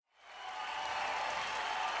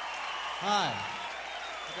Hi.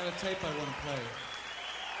 I got a tape I want to play.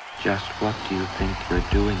 Just what do you think you're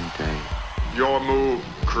doing, Dave? Your move,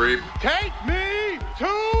 creep. Take me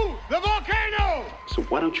to the volcano! So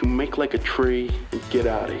why don't you make like a tree and get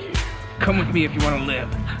out of here? Come with me if you want to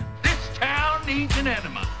live. This town needs an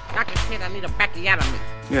enema. Dr. Kid, I need a backiotomy.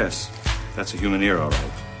 Yes, that's a human ear, all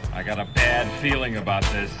right. I got a bad feeling about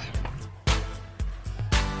this.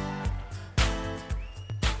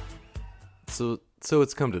 So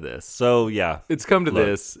it's come to this. So, yeah. It's come to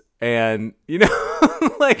this, and, you know,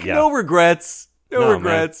 like, no regrets. No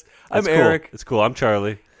regrets. I'm cool. Eric. It's cool. I'm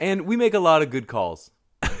Charlie. And we make a lot of good calls.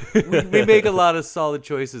 we make a lot of solid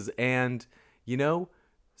choices, and, you know,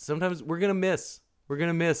 sometimes we're going to miss. We're going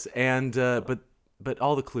to miss, and, but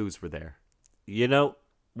all the clues were there. You know,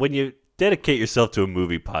 when you dedicate yourself to a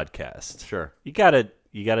movie podcast, sure, you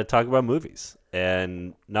gotta talk about movies,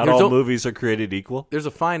 and not all movies are created equal. There's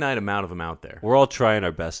a finite amount of them out there. We're all trying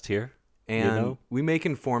our best here, and we make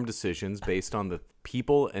informed decisions based on the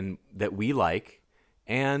people and that we like,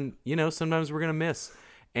 and you know, sometimes we're gonna miss.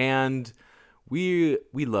 And we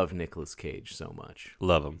love Nicolas Cage so much.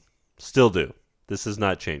 Love him, still do. This has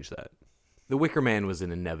not changed that. The Wicker Man was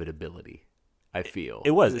an inevitability. I feel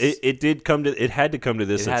it was. It did come to. It had to come to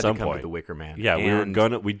this at some point. To the Wicker Man. Yeah,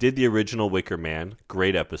 we did the original Wicker Man.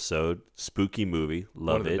 Great episode. Spooky movie.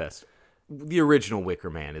 Love it. One of the best. The original Wicker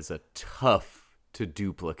Man is a tough to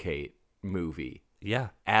duplicate movie.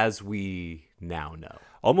 Yeah, as we now know.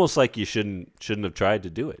 Almost like you shouldn't have tried to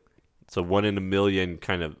do it. It's a 1 in a million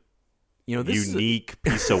kind of, unique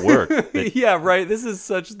piece of work. Yeah, right. This is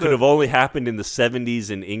could have only happened in the 70s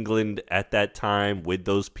in England at that time with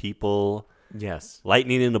those people. Yes.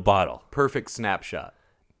 Lightning in a bottle. Perfect snapshot.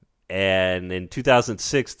 And in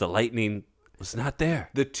 2006, the lightning was not there.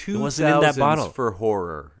 The 2000s for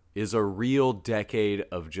horror is a real decade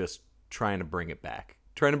of just trying to bring it back.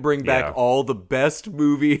 Trying to bring back all the best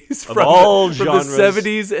movies from the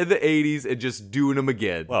 70s and the 80s and just doing them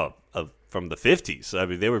again. Well, from the 50s. I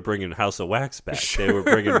mean, they were bringing House of Wax back. Sure, they were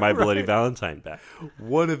bringing My Bloody Valentine back.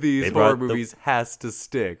 One of these horror movies has to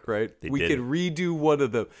stick, right? We can redo one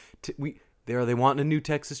of them. Are they wanting a new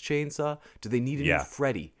Texas Chainsaw? Do they need a new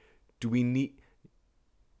Freddy? Do we need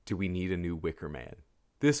a new Wicker Man?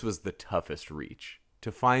 This was the toughest reach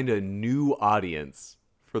to find a new audience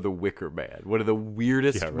for the Wicker Man. One of the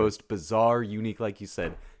weirdest, most bizarre, unique, like you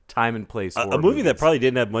said, time and place. A movie movies that probably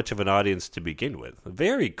didn't have much of an audience to begin with. A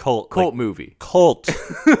very cult movie. Cult,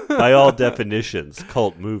 by all definitions,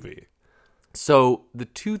 cult movie. So the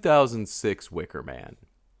 2006 Wicker Man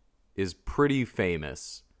is pretty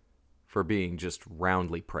famous for being just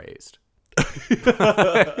roundly praised.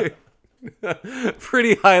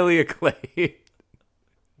 Pretty highly acclaimed.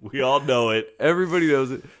 We all know it. Everybody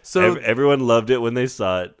knows it. So everyone loved it when they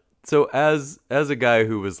saw it. So as a guy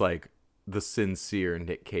who was like the sincere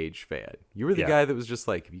Nick Cage fan, you were the guy that was just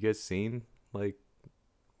like, have you guys seen, like,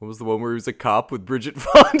 what was the one where he was a cop with Bridget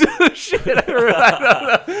Fonda? Shit, I don't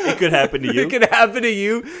know. It could happen to you. It could happen to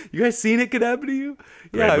you. You guys seen It Could Happen to You?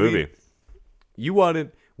 Great movie.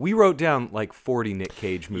 We wrote down like 40 Nick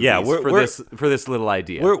Cage movies for this little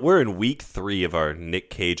idea. We're in week 3 of our Nick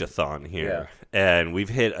Cage-a-thon here, and we've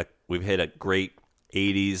hit a great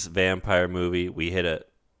 80s vampire movie. We hit a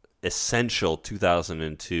essential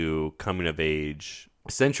 2002 coming of age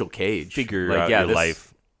essential Cage figure out your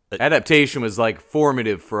life adaptation was like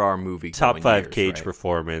formative for our movie. Top 5 years, Cage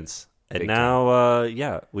performance, and now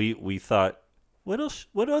we thought.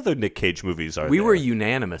 What other Nick Cage movies are there? We were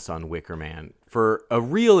unanimous on Wicker Man for a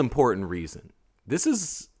real important reason. This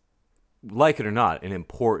is, like it or not, an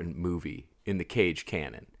important movie in the Cage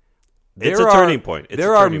canon. It's a turning point.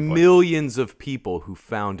 There are millions of people who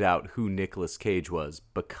found out who Nicolas Cage was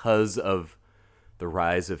because of the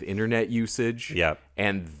rise of internet usage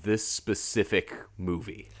and this specific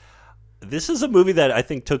movie. This is a movie that I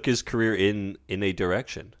think took his career in a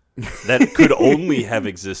direction that could only have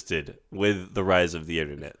existed with the rise of the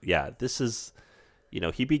internet. Yeah, this is,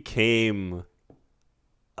 he became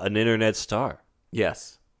an internet star.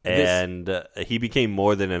 Yes. And he became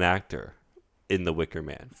more than an actor in The Wicker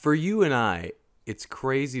Man. For you and I, it's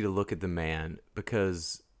crazy to look at the man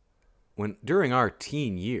because during our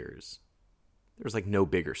teen years, there was like no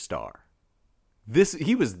bigger star.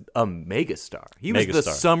 He was a megastar. He was the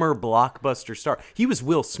summer blockbuster star. He was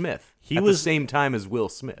Will Smith at the same time as Will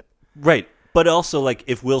Smith. Right. But also, like,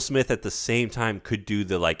 if Will Smith at the same time could do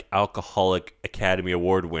the, like, alcoholic Academy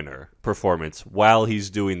Award winner performance while he's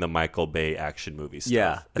doing the Michael Bay action movie stuff.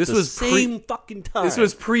 Yeah. This was same fucking time. This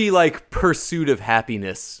was like, Pursuit of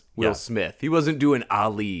Happiness Will Smith. He wasn't doing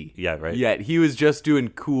Ali. Yeah, right. Yet. He was just doing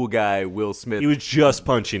cool guy Will Smith. He was just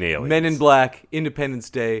punching aliens. Men in Black, Independence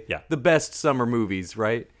Day. Yeah. The best summer movies,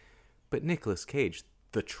 right? But Nicolas Cage,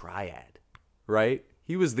 the triad, right?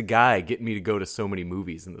 He was the guy getting me to go to so many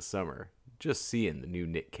movies in the summer. Just seeing the new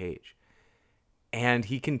Nick Cage. And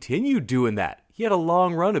he continued doing that. He had a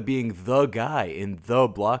long run of being the guy in the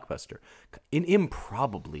blockbuster. An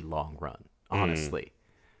improbably long run, honestly.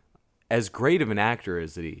 As great of an actor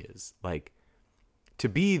as he is, like, to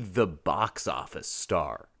be the box office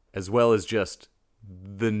star, as well as just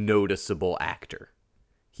the noticeable actor,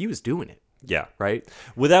 he was doing it. Yeah. Right?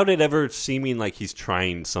 Without it ever seeming like he's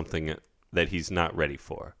trying something that he's not ready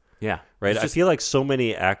for. Yeah. Right? I feel like so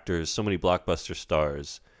many actors, so many blockbuster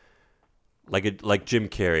stars, like Jim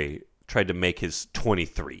Carrey, tried to make his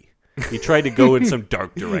 23. He tried to go in some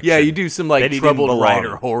dark direction. Yeah, you do some, like, Troubled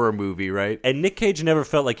Rider horror movie, right? And Nick Cage never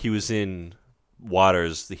felt like he was in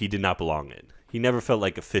waters that he did not belong in. He never felt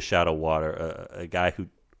like a fish out of water, a guy who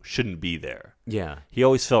shouldn't be there. Yeah. He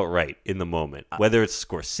always felt right in the moment. Whether it's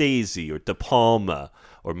Scorsese or De Palma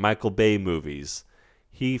or Michael Bay movies,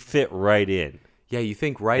 he fit right in. Yeah, you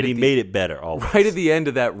think and he made it better always. Right at the end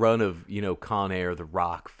of that run of, Con Air, The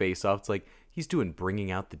Rock, Face Off, it's like he's doing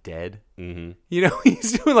Bringing Out the Dead. Mm-hmm.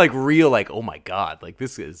 He's doing like real, like, oh my God, like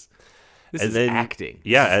this is acting.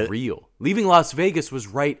 Yeah, this is real. Leaving Las Vegas was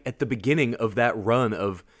right at the beginning of that run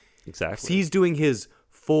of exactly. So he's doing his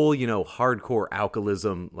full, hardcore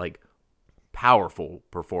alcoholism, like powerful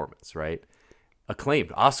performance, right?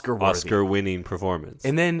 Acclaimed, Oscar-winning performance,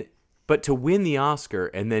 and then, but to win the Oscar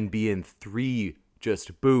and then be in 3.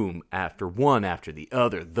 Just boom after one after the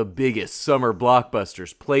other. The biggest summer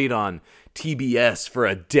blockbusters played on TBS for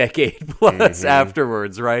a decade plus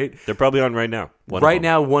afterwards, right? They're probably on right now. Right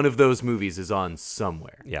now, one of those movies is on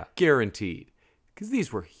somewhere. Yeah. Guaranteed. Because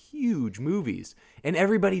these were huge movies. And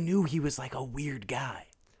everybody knew he was like a weird guy.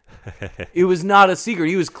 It was not a secret.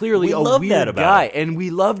 He was clearly a weird guy. And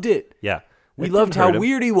we loved it. Yeah. We loved how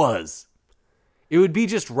weird he was. It would be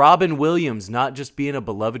just Robin Williams, not just being a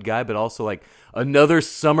beloved guy, but also like another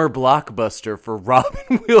summer blockbuster for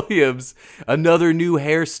Robin Williams, another new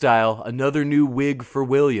hairstyle, another new wig for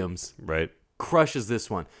Williams. Right. Crushes this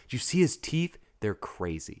one. Did you see his teeth? They're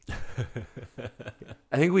crazy.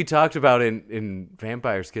 I think we talked about in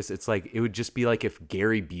Vampire's Kiss, it's like it would just be like if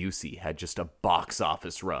Gary Busey had just a box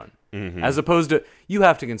office run. Mm-hmm. As opposed to, you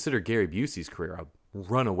have to consider Gary Busey's career a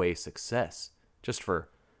runaway success. Just for,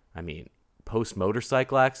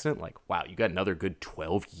 post-motorcycle accident, like, wow, you got another good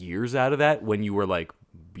 12 years out of that when you were like,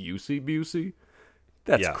 Busey?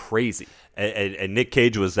 That's crazy. And Nick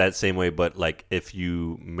Cage was that same way, but like if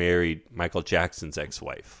you married Michael Jackson's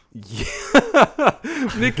ex-wife. Yeah.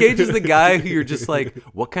 Nick Cage is the guy who you're just like,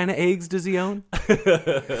 what kind of eggs does he own?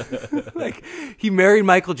 Like, he married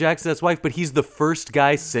Michael Jackson's wife, but he's the first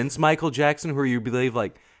guy since Michael Jackson where you believe,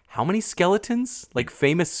 like, how many skeletons? Like,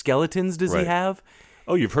 famous skeletons does he have?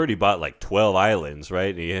 Oh, you've heard he bought like 12 islands,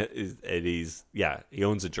 right? And he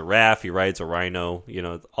owns a giraffe. He rides a rhino.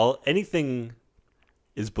 Anything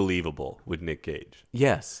is believable with Nick Cage.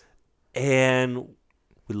 Yes. And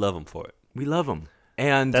we love him for it. We love him.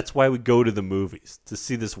 And that's why we go to the movies, to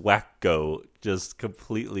see this wacko just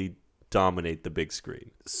completely dominate the big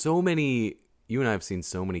screen. So many, you and I have seen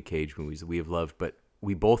so many Cage movies that we have loved, but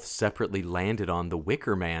we both separately landed on The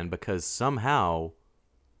Wicker Man because somehow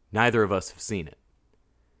neither of us have seen it.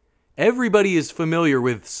 Everybody is familiar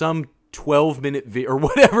with some 12-minute or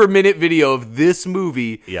whatever minute video of this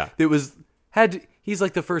movie that he's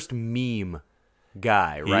like the first meme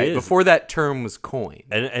guy, right? Before that term was coined.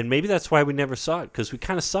 And maybe that's why we never saw it, because we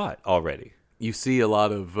kind of saw it already. You see a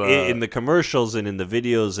lot of... in the commercials and in the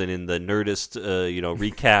videos and in the Nerdist,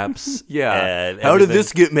 recaps. Yeah. How did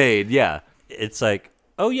this get made? Yeah. It's like,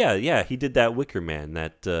 oh, yeah, he did that Wicker Man,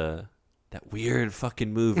 that weird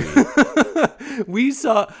fucking movie.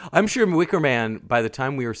 I'm sure Wicker Man, by the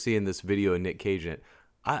time we were seeing this video of Nick Cage in it,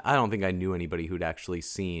 I don't think I knew anybody who'd actually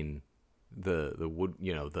seen the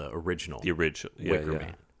original. The original. Wicker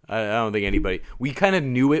Man. I don't think anybody. We kind of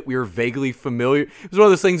knew it. We were vaguely familiar. It was one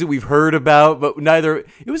of those things that we've heard about, but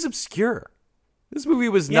it was obscure. This movie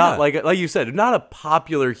was not like you said, not a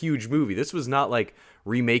popular, huge movie. This was not like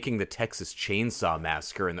remaking the Texas Chainsaw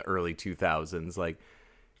Massacre in the early 2000s. Like,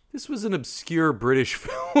 this was an obscure British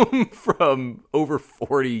film from over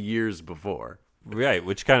 40 years before. Right,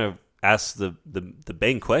 which kind of asks the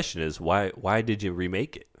main question is, why did you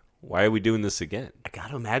remake it? Why are we doing this again? I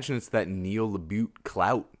gotta imagine it's that Neil LaBute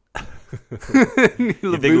clout.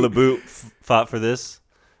 You think LaBute fought for this?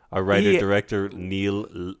 Our writer-director,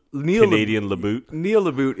 Neil Canadian LaBute? Neil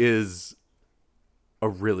LaBute is a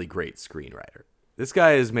really great screenwriter. This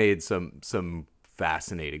guy has made some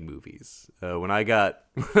fascinating movies. When I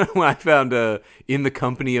found In the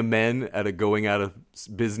Company of Men at a going out of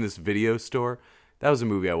business video store, that was a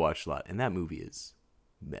movie I watched a lot, and that movie is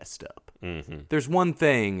messed up. Mm-hmm. There's one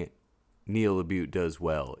thing Neil LaBute does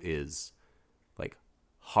well is like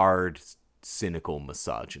hard, cynical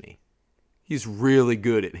misogyny. He's really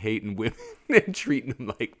good at hating women and treating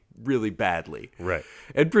them like really badly. Right.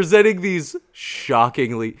 And presenting these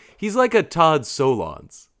shockingly, he's like a Todd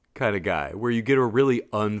Solondz kind of guy where you get a really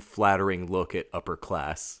unflattering look at upper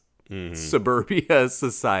class suburbia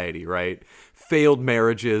society, right? Failed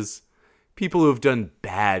marriages, people who have done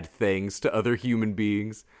bad things to other human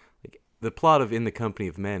beings. Like the plot of In the Company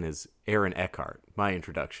of Men is Aaron Eckhart, my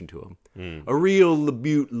introduction to him. A real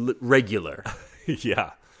LaBute regular.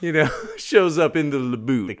 Yeah. You know, shows up in the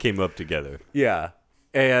LaBute. They came up together. Yeah.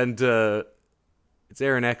 And it's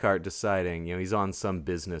Aaron Eckhart deciding, he's on some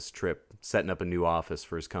business trip, setting up a new office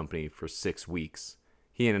for his company for 6 weeks.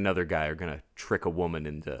 He and another guy are going to trick a woman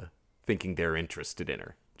into thinking they're interested in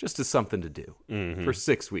her, just as something to do for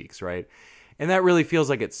 6 weeks, right? And that really feels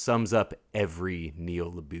like it sums up every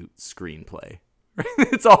Neil LaBute screenplay.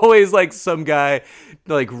 It's always like some guy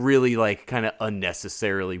like really like kind of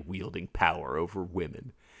unnecessarily wielding power over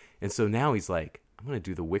women. And so now he's like, I'm going to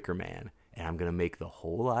do the Wicker Man, and I'm going to make the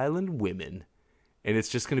whole island women. And it's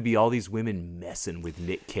just going to be all these women messing with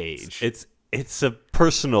Nick Cage. It's a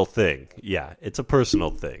personal thing. Yeah, it's a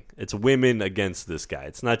personal thing. It's women against this guy.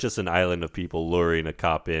 It's not just an island of people luring a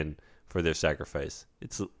cop in for their sacrifice.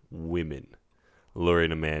 It's women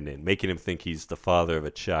luring a man in, making him think he's the father of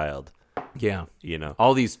a child. Yeah. You know,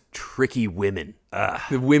 all these tricky women.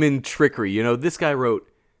 The women trickery. This guy wrote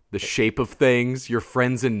The Shape of Things, Your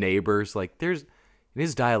Friends and Neighbors. Like,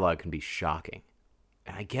 his dialogue can be shocking.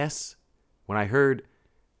 And I guess when I heard,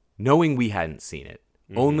 knowing we hadn't seen it,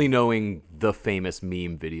 only knowing the famous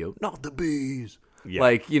meme video, not the bees. Yeah.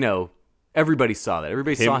 Like, everybody saw that.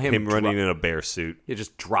 Everybody saw him running in a bear suit. Yeah,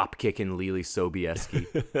 just drop kicking Lily Sobieski.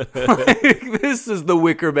 Like, this is the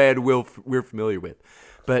Wicker Man we're familiar with.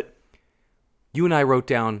 But you and I wrote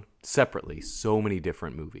down separately so many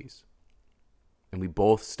different movies. And we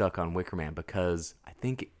both stuck on Wicker Man because I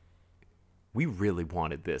think we really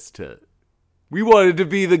wanted we wanted to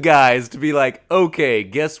be the guys to be like, okay,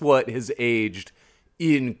 guess what has aged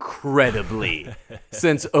incredibly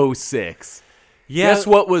since 2006. Yeah. Guess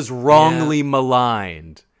what was wrongly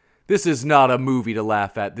maligned. This is not a movie to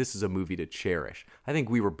laugh at. This is a movie to cherish. I think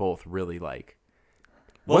we were both really like,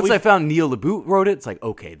 once I found Neil LaBute wrote it, it's like,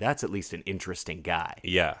 okay, that's at least an interesting guy.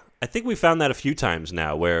 Yeah. I think we found that a few times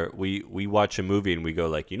now where we watch a movie and we go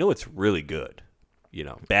like, it's really good.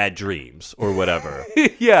 Bad Dreams or whatever.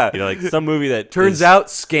 Yeah. Like some movie that turns out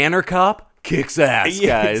Scanner Cop kicks ass,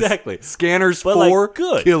 guys. Exactly. Scanners 4,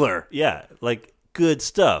 good. Killer. Yeah, like good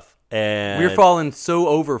stuff. And we're falling so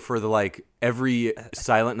over for the every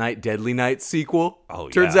Silent Night, Deadly Night sequel. Oh,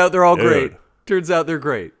 yeah. Turns out they're all great. Turns out they're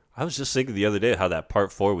great. I was just thinking the other day how that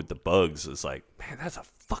part 4 with the bugs is like, man, that's a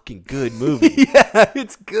fucking good movie. Yeah,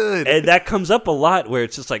 it's good. And that comes up a lot where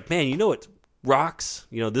it's just like, man, what rocks?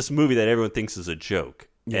 This movie that everyone thinks is a joke.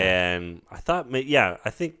 Yeah. And I thought, I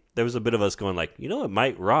think there was a bit of us going like, it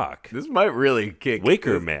might rock. This might really kick.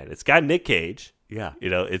 Wicker Man. It's got Nick Cage. Yeah.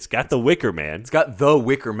 It's got the Wicker Man. It's got the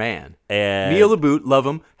Wicker Man. And Neil LaBute, love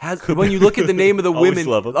him. When you look at the name of the women,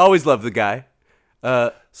 always love the guy.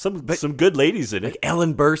 Some good ladies in it. Like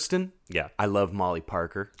Ellen Burstyn. Yeah. I love Molly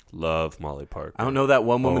Parker. Love Molly Parker. I don't know that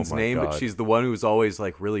one woman's name, but she's the one who was always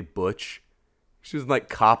like really butch. She was in like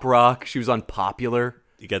Cop Rock. She was on Popular.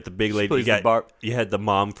 You got the big lady. You had the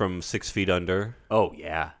mom from 6 Feet Under. Oh,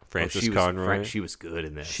 yeah. Frances Conroy. She was good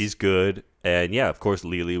in this. She's good. And yeah, of course,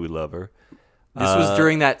 Lily, we love her. This was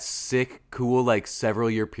during that sick, cool, several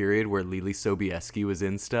year period where Lily Sobieski was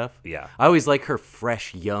in stuff. Yeah. I always like her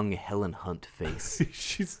fresh, young Helen Hunt face.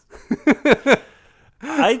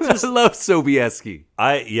 I love Sobieski.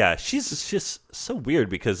 She's just so weird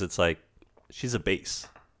because it's like she's a bass.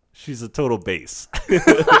 She's a total bass.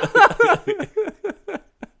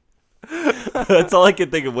 That's all I can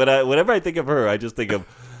think of. Whenever I think of her, I just think of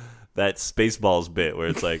that Spaceballs bit where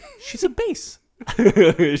it's like, she's a bass.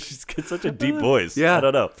 She's got such a deep voice. Yeah. I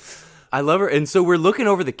don't know. I love her. And so we're looking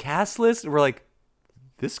over the cast list and we're like,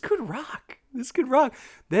 this could rock. This could rock.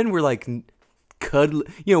 Then we're like,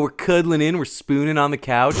 we're cuddling in, we're spooning on the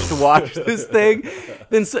couch to watch this thing.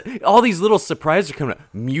 Then all these little surprises are coming up.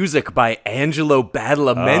 Music by Angelo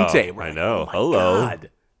Badalamenti. I know. Oh my Hello. God.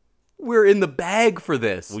 We're in the bag for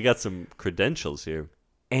this. We got some credentials here.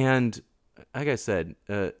 And like I said,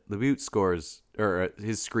 LeBoot scores, or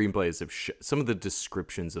his screenplays have some of the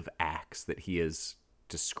descriptions of acts that he has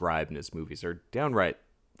described in his movies are downright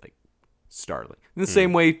like startling. In the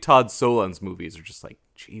same way Todd Solondz movies are just like,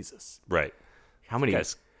 Jesus. Right. How many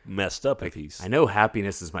guys messed up if he's... I know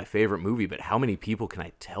Happiness is my favorite movie, but how many people can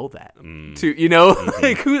I tell that to?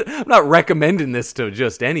 Like I'm not recommending this to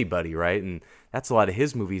just anybody, right? And that's a lot of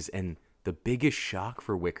his movies. And the biggest shock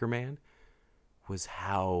for Wicker Man was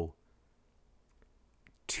how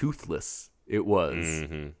toothless it was.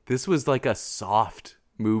 This was like a soft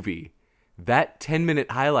movie. That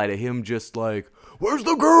 10-minute highlight of him just like, where's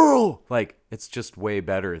the girl? Like, it's just way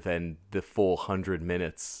better than the full 100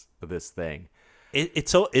 minutes of this thing.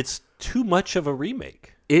 It's too much of a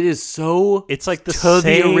remake. It is so. It's like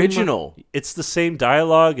the original. It's the same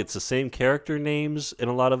dialogue. It's the same character names in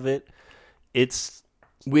a lot of it. It's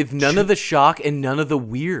with none of the shock and none of the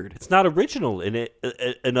weird. It's not original in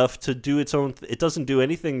it enough to do its own. It doesn't do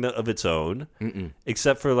anything of its own,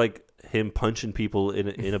 except for like him punching people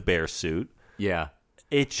in a bear suit. Yeah.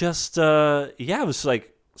 It just it was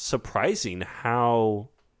like surprising how.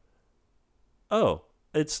 Oh.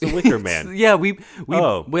 It's the Wicker Man. Yeah, we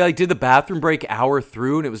like did the bathroom break hour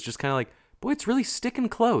through, and it was just kind of like, boy, it's really sticking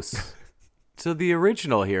close to the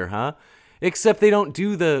original here, huh? Except they don't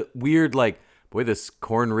do the weird like, boy, this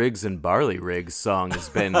corn rigs and barley rigs song has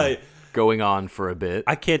been going on for a bit.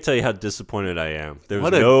 I can't tell you how disappointed I am.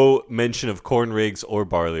 There's no mention of corn rigs or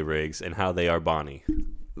barley rigs and how they are Bonnie.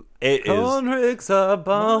 Corn rigs are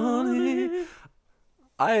Bonnie.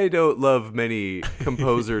 I don't love many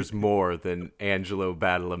composers more than Angelo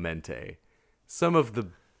Badalamenti. Some of the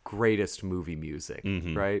greatest movie music,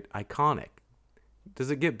 right? Iconic.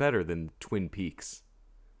 Does it get better than Twin Peaks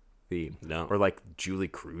theme? No. Or like Julie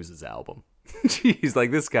Cruz's album. Jeez,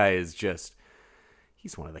 like this guy is just,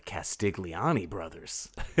 he's one of the Castiglione brothers,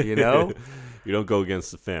 you know? You don't go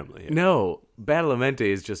against the family. Yeah. No, Badalamenti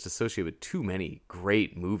is just associated with too many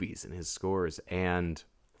great movies in his scores, and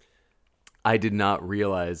I did not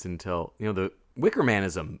realize until, the Wicker Man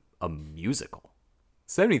is a musical.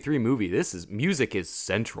 73 movie, music is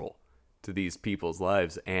central to these people's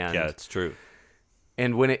lives. And yeah, it's true.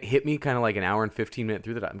 And when it hit me kind of like an hour and 15 minutes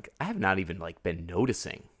through that, I have not even like been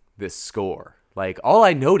noticing this score. Like all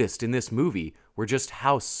I noticed in this movie were just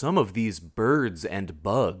how some of these birds and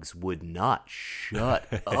bugs would not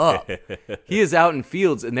shut up. He is out in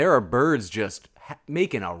fields and there are birds just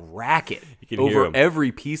making a racket over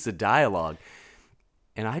every piece of dialogue.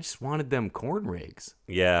 And I just wanted them corn rigs.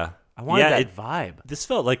 Yeah. I wanted that vibe. This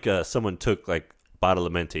felt like someone took like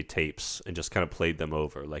Badalamenti tapes and just kind of played them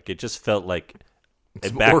over. Like it just felt like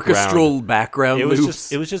orchestral background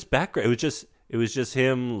loops. It was just background. It was just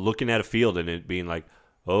him looking at a field and it being like,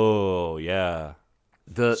 oh yeah,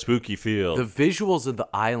 the spooky field. The visuals of the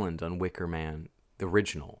island on Wicker Man, the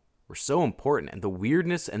original, were so important, and the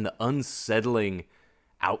weirdness and the unsettling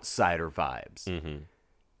outsider vibes.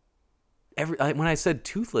 When I said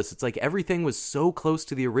toothless, it's like everything was so close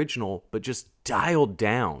to the original, but just dialed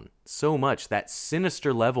down so much. That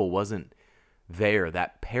sinister level wasn't there.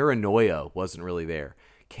 That paranoia wasn't really there.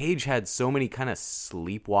 Cage had so many kind of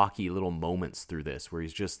sleepwalky little moments through this where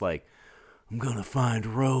he's just like, I'm going to find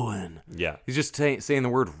Rowan. Yeah. He's just saying the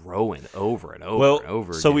word Rowan over and over and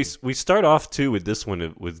over so again. we start off, too, with this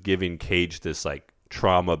one with giving Cage this, like,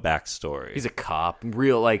 trauma backstory. He's a cop.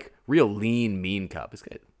 Real lean, mean cop. This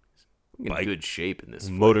guy in good shape in this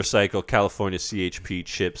motorcycle, California CHP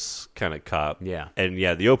chips kind of cop. Yeah. And,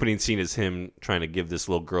 yeah, the opening scene is him trying to give this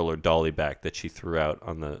little girl her dolly back that she threw out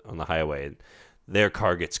on the highway. And their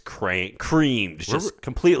car gets creamed, just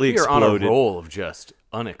completely exploded. We're on a roll of just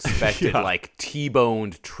unexpected, like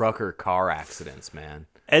T-boned trucker car accidents, man.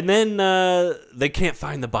 And then they can't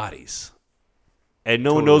find the bodies. And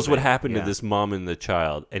no one knows what happened to this mom and the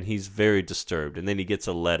child. And he's very disturbed. And then he gets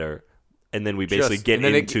a letter. And then we basically get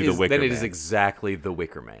into the Wicker Man. Then it is exactly the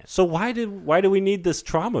Wicker Man. So why do we need this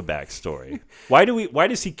trauma backstory? Why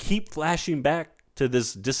does he keep flashing back to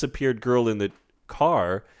this disappeared girl in the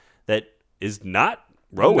car that is not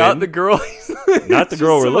Rowan? Not the girl. Not the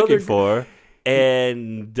girl we're looking for.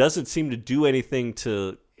 And doesn't seem to do anything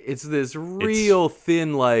to... It's this real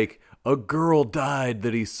thin, like, a girl died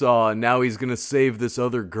that he saw, and now he's going to save this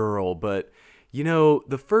other girl. But,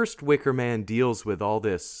 the first Wicker Man deals with all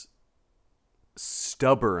this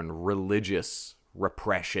stubborn religious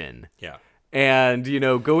repression. Yeah. And,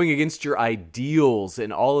 going against your ideals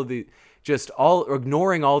and all of the... just all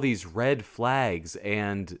ignoring all these red flags,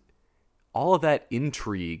 and all of that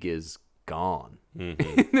intrigue is gone.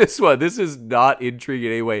 Mm-hmm. This is not intrigue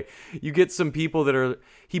in any way. You get some people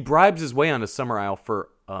he bribes his way onto Summer Isle for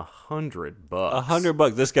 $100.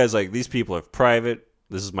 $100. This guy's like, these people are private.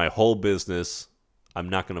 This is my whole business. I'm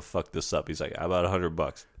not gonna fuck this up. He's like, how about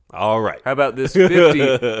 $100? All right. How about this 50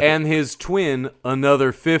 and his twin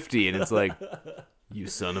another 50? And it's like, you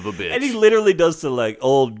son of a bitch. And he literally does to like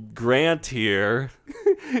old Grant here.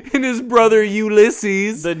 And his brother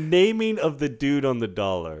Ulysses. The naming of the dude on the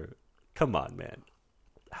dollar. Come on, man.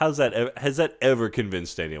 Has that ever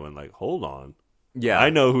convinced anyone? Like, hold on. Yeah. I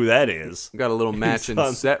know who that is. Got a little matching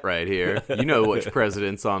set right here. You know which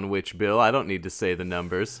president's on which bill. I don't need to say the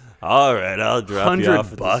numbers. All right, I'll drop you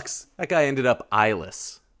off. $100. That guy ended up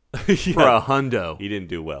eyeless for a hundo. He didn't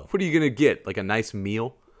do well. What are you going to get? Like a nice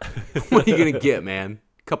meal? What are you going to get, man?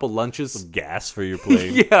 A couple lunches? Some gas for your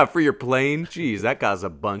plane? Yeah, for your plane. Jeez, that costs a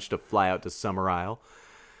bunch to fly out to Summer Isle.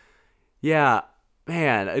 Yeah,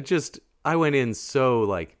 man, I went in so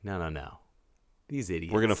like, no. These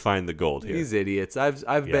idiots. We're gonna find the gold here. These idiots.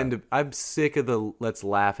 I'm sick of the let's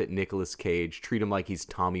laugh at Nicolas Cage, treat him like he's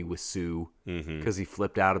Tommy Wiseau because he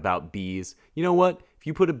flipped out about bees. You know what? If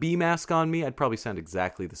you put a bee mask on me, I'd probably sound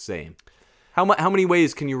exactly the same. How many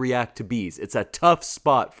ways can you react to bees? It's a tough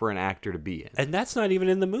spot for an actor to be in. And that's not even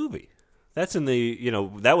in the movie. That's in the,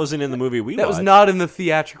 that wasn't in the movie we watched. That was not in the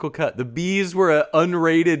theatrical cut. The bees were an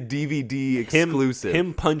unrated DVD exclusive.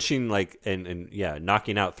 Him punching and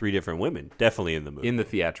knocking out 3 different women. Definitely in the movie. In the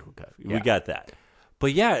theatrical cut. Yeah. We got that.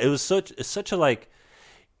 But yeah, it's such a like,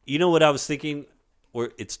 you know what I was thinking?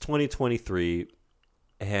 It's 2023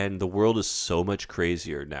 and the world is so much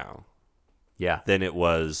crazier now. Yeah. Than it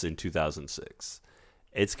was in 2006.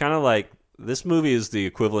 It's kind of like, this movie is the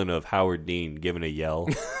equivalent of Howard Dean giving a yell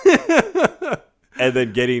and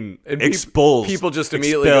then getting exposed. People just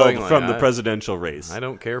immediately going like, from the presidential race. I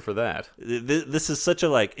don't care for that. This is such a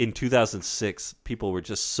like, in 2006, people were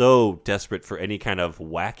just so desperate for any kind of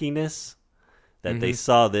wackiness that they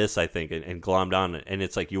saw this, I think, and glommed on it. And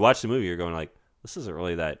it's like, you watch the movie, you're going like, this isn't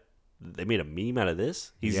really that. They made a meme out of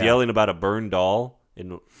this. He's yelling about a burned doll.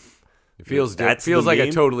 And it feels like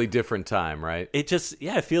a totally different time, right? It just,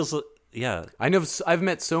 it feels. Yeah, I know. I've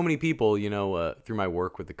met so many people, through my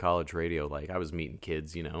work with the college radio. Like I was meeting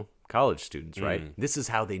kids, college students, right? This is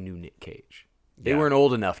how they knew Nick Cage. They weren't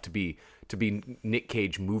old enough to be Nick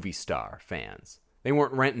Cage movie star fans. They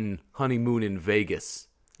weren't renting Honeymoon in Vegas.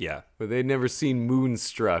 Yeah, but they'd never seen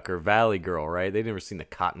Moonstruck or Valley Girl, right? They'd never seen the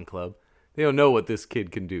Cotton Club. They don't know what this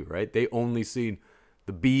kid can do, right? They only seen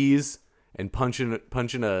the bees and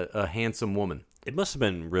punching a handsome woman. It must have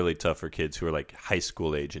been really tough for kids who were like high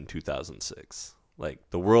school age in 2006. Like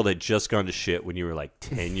the world had just gone to shit when you were like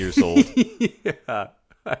 10 years old. Yeah.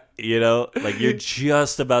 Like you're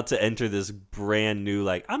just about to enter this brand new,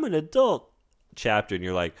 like, I'm an adult chapter. And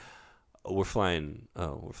you're like, we're flying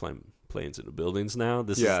planes into buildings now.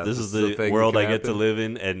 This is the world I get to live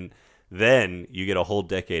in. And then you get a whole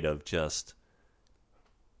decade of just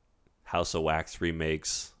House of Wax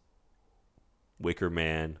remakes, Wicker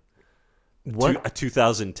Man, a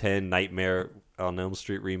 2010 Nightmare on Elm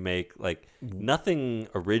Street remake. Like nothing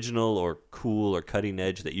original or cool or cutting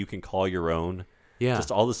edge that you can call your own. Yeah.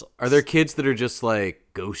 Just all this. Are there kids that are just like,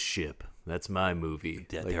 Ghost Ship? That's my movie.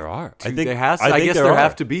 Yeah, like, there are. I guess there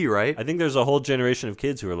have to be, right? I think there's a whole generation of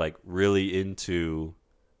kids who are like really into,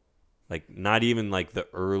 like, not even like the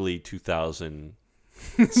early 2000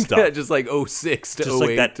 stuff. Yeah, just like 06 to 08. Just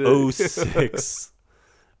like that 06.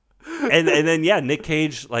 And then Nick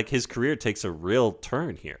Cage, like his career takes a real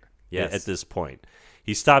turn here. Yes. At this point,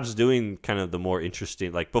 he stops doing kind of the more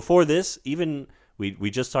interesting. Like before this, even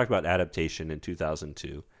we just talked about adaptation in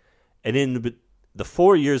 2002, and in the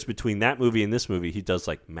 4 years between that movie and this movie, he does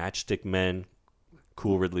like Matchstick Men,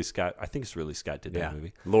 cool Ridley Scott. I think it's Ridley Scott did that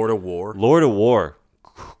movie. Lord of War,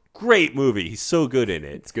 great movie. He's so good in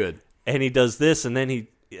it. It's good. And he does this, and then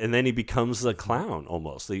he becomes a clown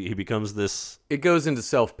almost. He becomes this. It goes into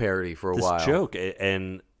self-parody for a while. This joke,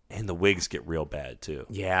 and the wigs get real bad too.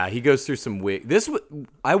 Yeah, he goes through some wig.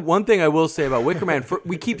 One thing I will say about Wicker Man,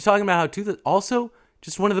 we keep talking about how also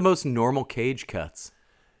just one of the most normal Cage cuts.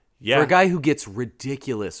 Yeah, for a guy who gets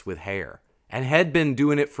ridiculous with hair and had been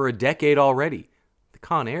doing it for a decade already. The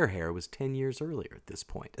Con Air hair was 10 years earlier at this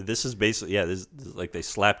point. This is basically this is like they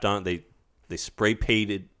slapped on they spray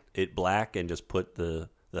painted it black and just put the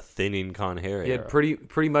thinning Con hair. He had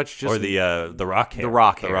pretty much just, or the rock hair. The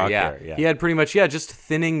rock hair. He had pretty much just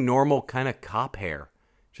thinning normal kind of cop hair.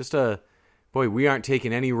 Just we aren't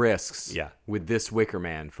taking any risks. With this Wicker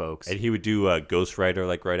Man, folks. And he would do Ghost Rider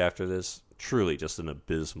like right after this. Truly, just an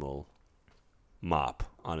abysmal mop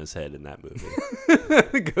on his head in that movie.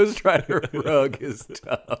 The Ghost Rider rug is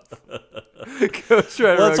tough. Ghost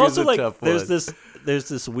Rider rug is a tough one. There's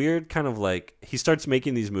this weird kind of like, he starts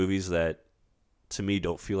making these movies that to me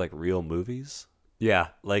don't feel like real movies. Yeah.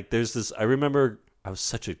 Like there's this, I remember I was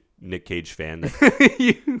such a Nick Cage fan.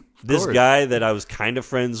 This guy that I was kind of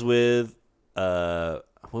friends with, what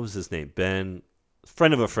was his name? Ben,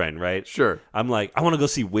 friend of a friend, right? Sure. I'm like, I want to go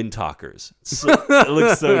see Wind Talkers. It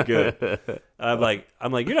looks so good. I'm like,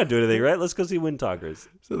 you're not doing anything, right? Let's go see Wind Talkers.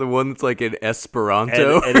 So the one that's like in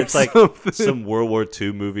Esperanto, and it's like something. some World War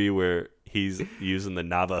II movie where he's using the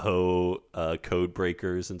Navajo code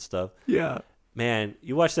breakers and stuff. Yeah. Man,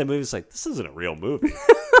 you watch that movie, it's like, this isn't a real movie.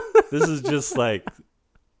 This is just like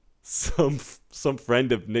some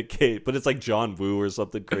friend of Nick Cage, but it's like John Woo or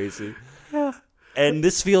something crazy. Yeah. And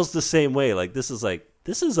this feels the same way. Like this is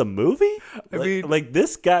a movie? I mean, like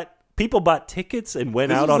this got people bought tickets and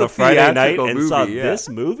went out on a Friday night and saw this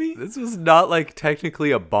movie? This was not like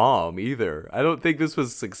technically a bomb either. I don't think this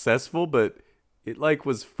was successful, but it like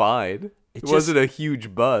was fine. It wasn't a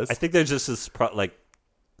huge bust. I think there's just this like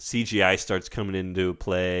CGI starts coming into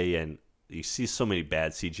play, and you see so many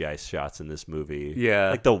bad CGI shots in this movie. Yeah,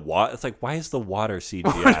 like the water. It's like, why is the water CGI?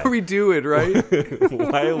 What are we doing, right?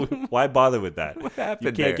 why bother with that? What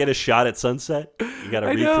happened? You can't get a shot at sunset. You got to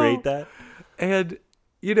recreate that. And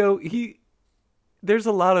there's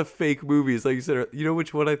a lot of fake movies, like you said. You know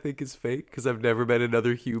which one I think is fake? Because I've never met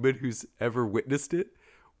another human who's ever witnessed it.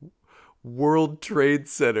 World Trade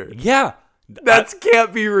Center. Yeah. That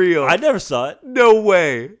can't be real. I never saw it. No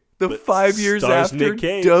way. The 5 years stars after Nick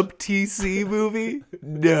Cage. Dub TC movie?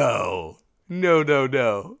 No.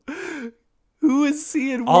 Who is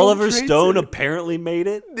seeing World Oliver Trade Stone Center? apparently made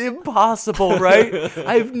it. Impossible, right?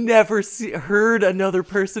 I've never heard another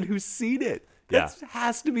person who's seen it. That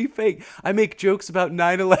has to be fake. I make jokes about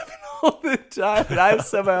 9/11 all the time, and I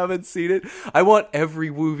somehow haven't seen it. I want every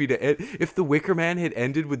movie to end. If The Wicker Man had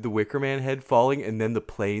ended with the Wicker Man head falling and then the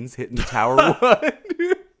planes hitting Tower 1,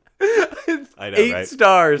 I know, 8 right?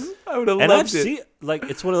 stars. I would have And loved I've it. seen, like,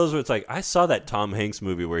 it's one of those where it's like, I saw that Tom Hanks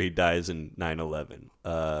movie where he dies in 9/11.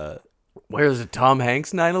 Where is it? Tom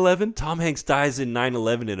Hanks 9/11? Tom Hanks dies in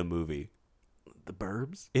 9/11 in a movie. The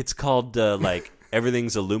Burbs? It's called like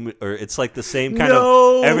Everything's or it's like the same kind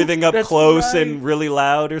of everything up close and really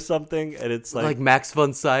loud or something, and it's like Max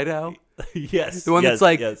von Sydow. Yes, the one that's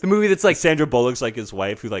like the movie that's like Sandra Bullock's like his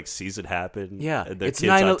wife who like sees it happen. Yeah, and their it's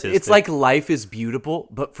kid's autistic. It's like Life is Beautiful,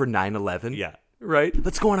 but for 9/11. Yeah, right.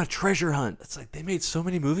 Let's go on a treasure hunt. It's like they made so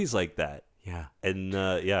many movies like that. Yeah, and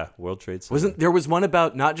World Trade Center. There was one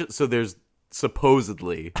about not just so there's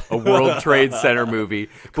supposedly a World Trade Center movie,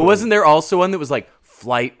 but wasn't there also one that was like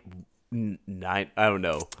Flight 9? I don't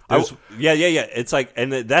know. Yeah. It's like,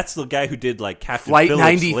 and that's the guy who did like Captain Flight Phillips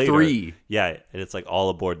 93. Later. Yeah, and it's like all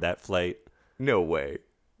aboard that flight. No way.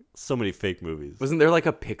 So many fake movies. Wasn't there like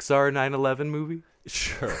a Pixar 9/11 movie?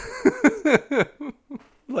 Sure.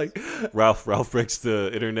 Like Ralph breaks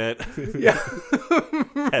the internet. Yeah.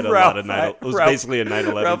 Had a lot of it was basically a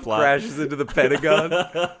 9/11 Ralph plot. crashes into the Pentagon.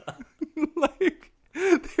 Like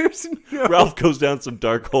there's no Ralph goes down some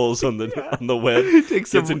dark holes on the web.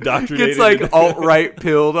 Gets indoctrinated. Gets like alt-right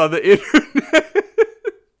pilled on the internet.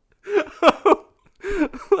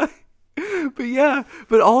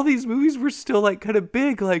 But all these movies were still like kind of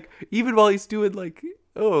big. Like even while he's doing like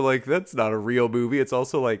that's not a real movie. It's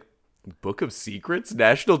also like Book of Secrets,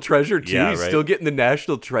 National Treasure 2. Yeah, he's right. still getting the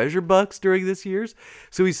National Treasure bucks during this years.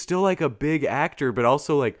 So he's still like a big actor, but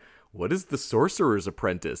also like, what is The Sorcerer's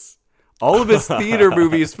Apprentice? All of his theater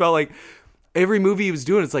movies felt like every movie he was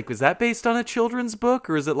doing. It's like, was that based on a children's book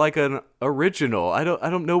or is it like an original? I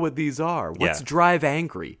don't know what these are. What's Drive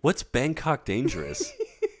Angry? What's Bangkok Dangerous?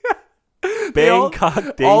 Bangkok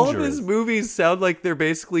Dangerous. All of his movies sound like they're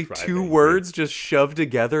basically two Angry. words just shoved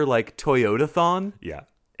together like Toyotathon. Yeah.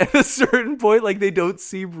 At a certain point, like they don't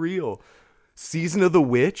seem real. Season of the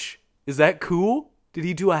Witch? Is that cool? Did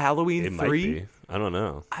he do a Halloween 3? Might be. I don't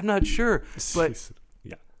know. I'm not sure.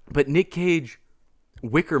 But Nick Cage,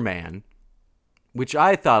 Wicker Man, which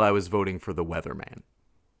I thought I was voting for The Weatherman.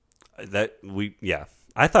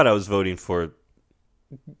 I thought I was voting for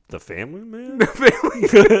The Family Man.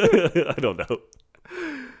 I don't know.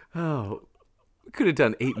 Oh, we could have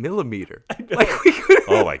done 8mm. Like we could.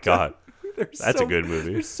 Oh my god. That's a good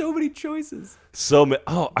movie. There's so many choices.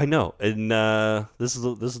 Oh, I know. And this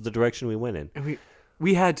is the direction we went in. And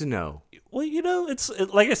we had to know. Well, it's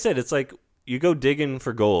like I said, it's like you go digging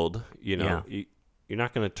for gold. You're not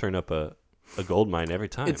going to turn up a gold mine every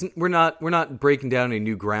time. We're not breaking down any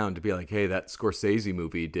new ground to be like, hey, that Scorsese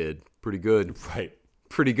movie did pretty good. Right.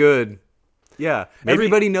 Pretty good. Yeah. Maybe-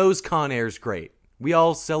 Everybody knows Con Air's great. We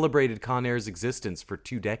all celebrated Con Air's existence for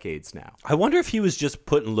 2 decades now. I wonder if he was just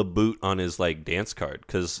putting LeBoot on his like dance card,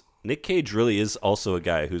 because Nick Cage really is also a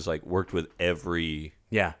guy who's like worked with every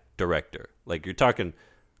director. Like you're talking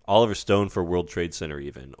Oliver Stone for World Trade Center,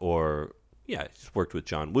 even, or he's worked with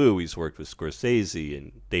John Woo, he's worked with Scorsese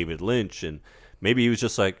and David Lynch, and maybe he was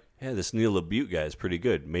just like, yeah, this Neil LaBute guy is pretty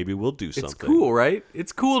good. Maybe we'll do something. It's cool, right?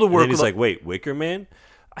 It's cool to work. And then he's like, wait, Wicker Man?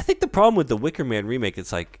 I think the problem with the Wicker Man remake,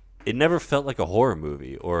 it's like it never felt like a horror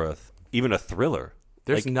movie or even a thriller.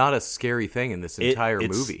 There's like, not a scary thing in this entire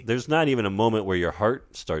movie. There's not even a moment where your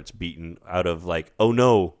heart starts beating out of like, oh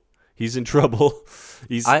no, he's in trouble.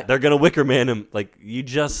 They're gonna Wicker Man him. Like you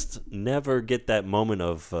just never get that moment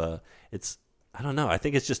of I don't know. I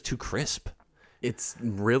think it's just too crisp. It's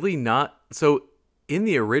really not. So in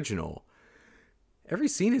the original, every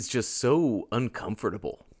scene is just so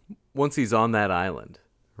uncomfortable once he's on that island,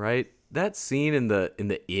 right? That scene in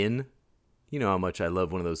the inn, you know how much I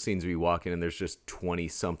love one of those scenes where you walk in and there's just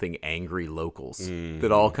 20-something angry locals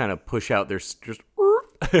that all kind of push out their just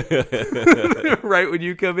right when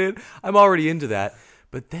you come in. I'm already into that.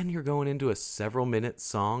 But then you're going into a several-minute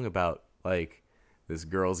song about, like, this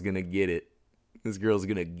girl's going to get it. This girl's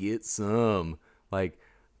going to get some. Like,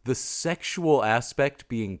 the sexual aspect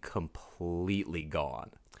being completely gone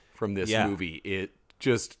from this movie. It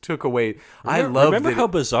just took away. Remember how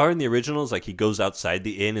bizarre in the original is, like he goes outside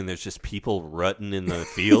the inn and there's just people rutting in the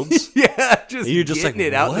fields. Yeah, just and you're just like,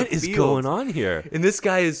 it out what is going on here? And this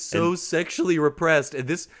guy is so sexually repressed, and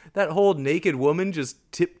that whole naked woman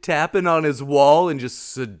just tip tapping on his wall and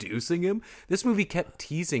just seducing him. This movie kept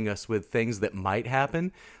teasing us with things that might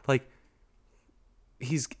happen, like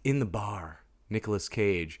he's in the bar, Nicolas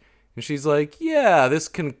Cage, and she's like, "Yeah, this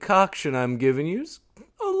concoction I'm giving you is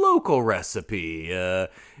a local recipe," and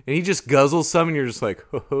he just guzzles some, and you're just like,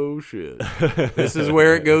 oh shit, this is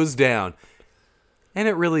where it goes down. And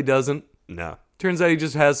it really doesn't. No. Turns out he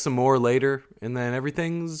just has some more later, and then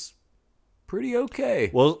everything's pretty okay.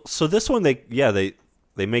 Well, so this one, they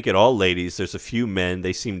make it all ladies. There's a few men.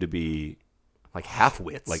 They seem to be like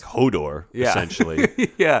half-wits. Like Hodor, essentially.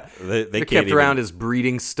 Yeah. They're kept around as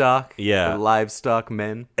breeding stock. Yeah. Livestock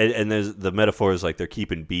men. And there's the metaphor is like they're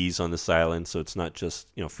keeping bees on this island, so it's not just,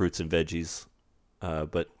 fruits and veggies.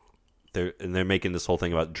 But they're making this whole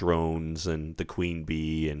thing about drones and the queen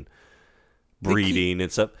bee and breeding and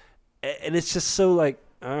stuff. And it's just so like,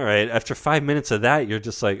 all right, after 5 minutes of that, you're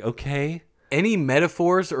just like, okay. Any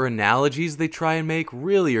metaphors or analogies they try and make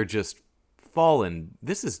really are just fallen.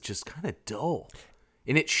 This is just kind of dull.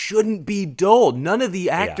 And it shouldn't be dull. None of the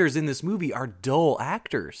actors in this movie are dull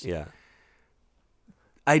actors. Yeah.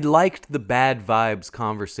 I liked the bad vibes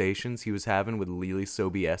conversations he was having with Lily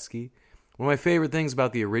Sobieski. One of my favorite things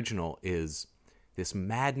about the original is this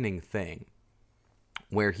maddening thing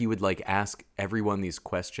where he would like ask everyone these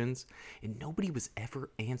questions and nobody was ever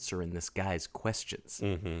answering this guy's questions.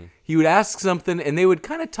 Mm-hmm. He would ask something and they would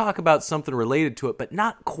kind of talk about something related to it, but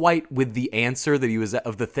not quite with the answer that he was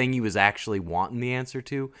of the thing he was actually wanting the answer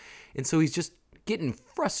to. And so he's just getting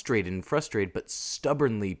frustrated, but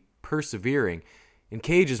stubbornly persevering. And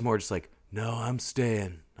Cage is more just like, no, I'm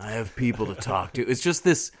staying. I have people to talk to. It's just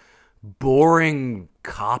this boring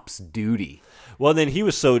cop's duty. Well, then he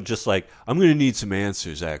was so just like, I'm going to need some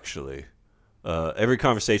answers, actually. Every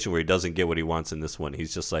conversation where he doesn't get what he wants in this one,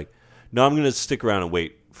 he's just like, no, I'm going to stick around and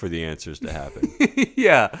wait for the answers to happen.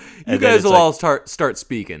 Yeah. You guys will all start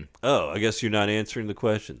speaking. Oh, I guess you're not answering the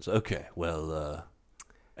questions. Okay, well,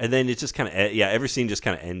 and then it just kind of, every scene just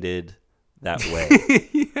kind of ended that way.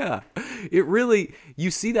 Yeah. It really, you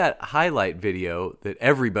see that highlight video that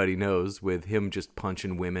everybody knows with him just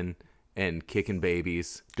punching women and kicking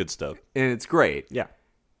babies. Good stuff. And it's great. Yeah.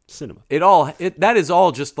 Cinema. That is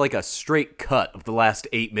all just like a straight cut of the last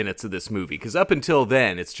 8 minutes of this movie. Because up until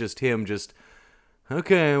then, it's just him just,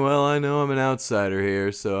 okay, well, I know I'm an outsider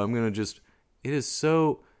here, so I'm going to just, it is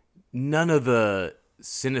so, none of the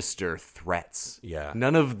sinister threats. Yeah.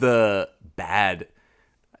 None of the bad,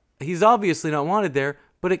 he's obviously not wanted there,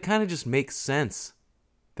 but it kind of just makes sense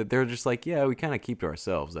that they're just like, yeah, we kind of keep to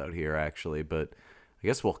ourselves out here, actually, but I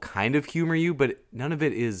guess we'll kind of humor you, but none of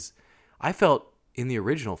it is, I felt in the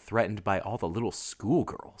original threatened by all the little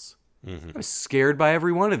schoolgirls. Mm-hmm. I was scared by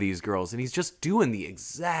every one of these girls, and he's just doing the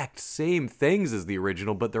exact same things as the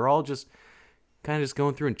original, but they're all just kind of just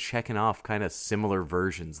going through and checking off kind of similar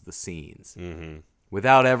versions of the scenes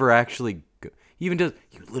without ever actually, he even does,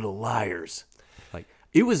 you little liars. Like,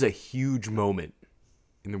 it was a huge moment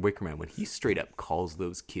in the Wicker Man when he straight up calls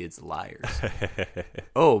those kids liars.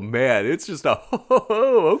 Oh man, it's just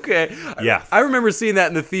okay. Yeah. I remember seeing that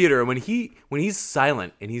in the theater, and when he's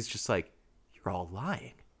silent and he's just like, you're all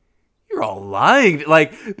lying. You're all lying.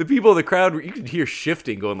 Like, the people in the crowd, you could hear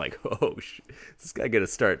shifting, going like, oh, is this guy going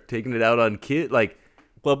to start taking it out on kid? Like,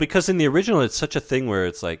 well, because in the original, it's such a thing where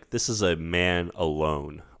it's like, this is a man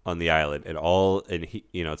alone on the island, and he,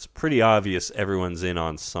 it's pretty obvious everyone's in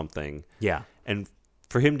on something. Yeah. And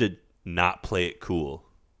for him to not play it cool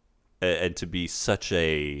and to be such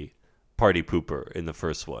a party pooper in the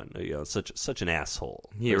first one, such an asshole.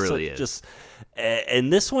 He really is.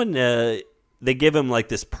 And this one, they give him like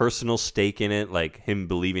this personal stake in it, like him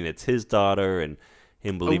believing it's his daughter and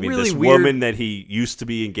him believing really this weird woman that he used to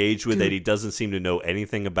be engaged with that he doesn't seem to know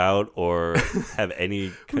anything about or have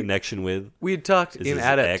any connection with. We had talked in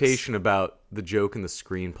adaptation ex. about the joke in the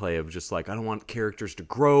screenplay of just like, I don't want characters to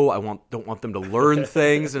grow. Don't want them to learn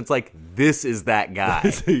things. And it's like, this is that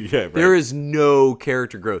guy. Yeah, right. There is no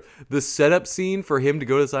character growth. The setup scene for him to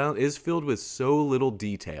go to this island is filled with so little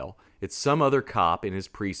detail. It's some other cop in his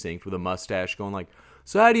precinct with a mustache going like,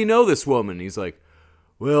 so how do you know this woman? And he's like,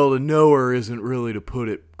 well, to know her isn't really to put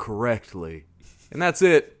it correctly. And that's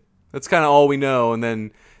it. That's kind of all we know. And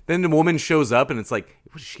then the woman shows up and it's like,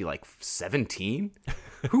 what is she, like 17?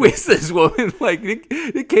 Who is this woman? Like,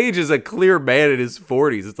 Nick Cage is a clear man in his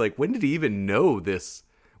 40s. It's like, when did he even know this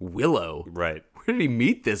Willow? Right. Where did he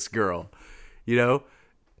meet this girl?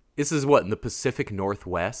 This is what, in the Pacific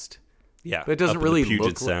Northwest? Yeah. But it doesn't up really in the Puget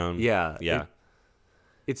look Sound. Yeah. Yeah.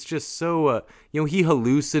 It's just so, he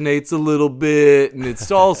hallucinates a little bit, and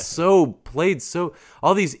it's all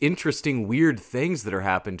all these interesting, weird things that are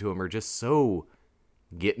happening to him are just so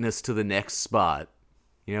getting us to the next spot.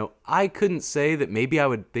 I couldn't say that maybe I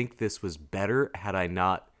would think this was better had I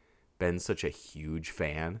not been such a huge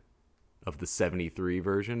fan of the 73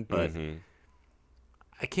 version, but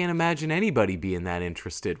I can't imagine anybody being that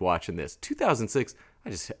interested watching this. 2006,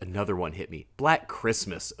 another one hit me. Black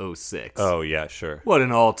Christmas 06. Oh, yeah, sure. What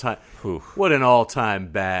an all-time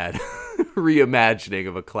bad reimagining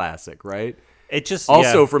of a classic, right? It just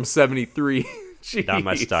also from 73. Jeez. Not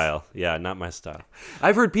my style. Yeah, not my style.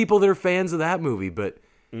 I've heard people that are fans of that movie, but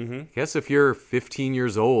I guess if you're 15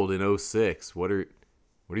 years old in 06, what are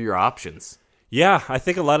your options? Yeah, I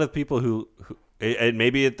think a lot of people who and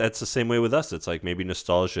maybe that's the same way with us. It's like maybe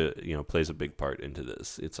nostalgia, plays a big part into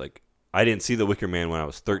this. It's like, I didn't see The Wicker Man when I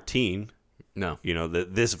was 13. No.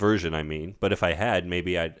 This version, I mean. But if I had,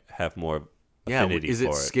 maybe I'd have more affinity for it. Is it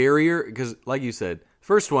scarier? Because, like you said,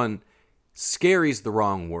 first one, scary's the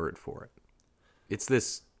wrong word for it. It's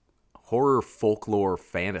this horror folklore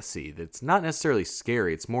fantasy that's not necessarily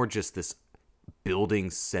scary. It's more just this building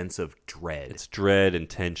sense of dread. It's dread and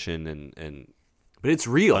tension and but it's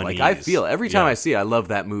real. unease. Like, I feel every time I see it, I love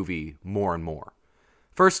that movie more and more.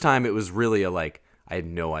 First time, it was really I had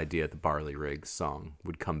no idea the Barley Riggs song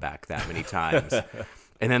would come back that many times.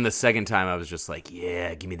 And then the second time, I was just like,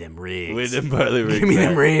 yeah, give me them rigs. With them Barley Riggs. Give me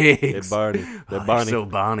them rigs. They're Barney. They're Barney. So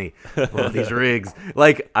Bonnie. Well, these rigs.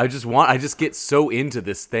 Like, I just get so into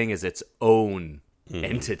this thing as its own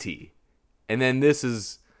entity. And then this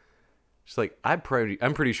is just like, I'm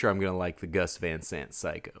pretty sure I'm going to like the Gus Van Sant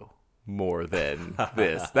Psycho more than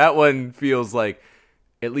this. That one feels like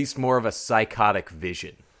at least more of a psychotic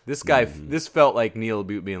vision. This guy, this felt like Neil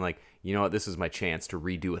being like, you know what, this is my chance to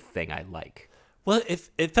redo a thing I like. Well,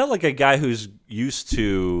 it felt like a guy who's used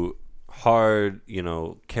to hard,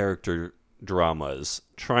 character dramas,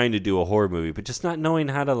 trying to do a horror movie, but just not knowing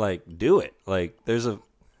how to do it. Like,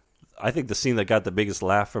 I think the scene that got the biggest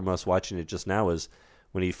laugh from us watching it just now is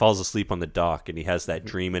when he falls asleep on the dock and he has that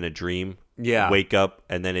dream in a dream. Yeah. Wake up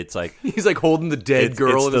and then it's like he's like holding the dead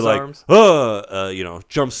girl in his arms.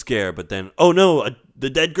 Jump scare, but then the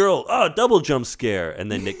dead girl, double jump scare,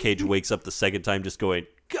 and then Nick Cage wakes up the second time just going,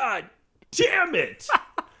 God damn it.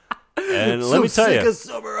 And let me tell you,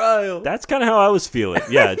 Summer Isle. that's kind of how I was feeling.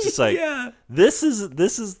 Yeah, it's just like Yeah. this is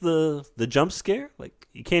the jump scare. Like,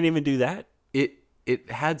 you can't even do that. It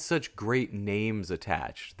had such great names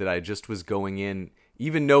attached that I just was going in,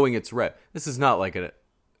 even knowing it's red. This is not like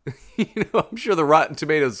I'm sure the Rotten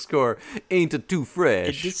Tomatoes score ain't too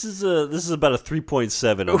fresh. This is about a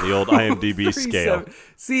 3.7 on the old IMDb scale.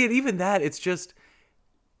 See, and even that, it's just,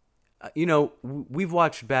 we've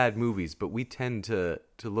watched bad movies, but we tend to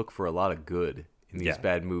look for a lot of good in these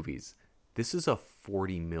bad movies. This is a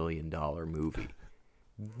 $40 million movie.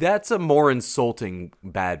 That's a more insulting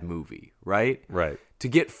bad movie, right? Right. To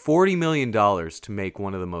get $40 million to make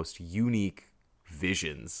one of the most unique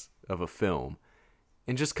visions of a film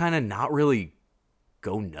and just kind of not really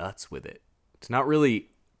go nuts with it. To not really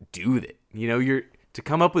do it. To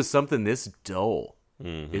come up with something this dull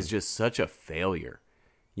is just such a failure.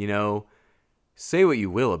 Say what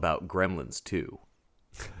you will about Gremlins 2.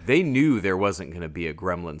 They knew there wasn't going to be a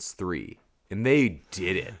Gremlins 3. And they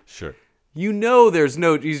did it. Sure. You know there's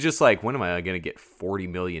no... He's just like, when am I going to get $40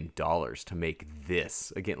 million to make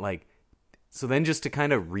this? Again, like... So then just to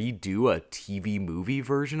kind of redo a TV movie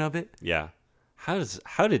version of it? Yeah. How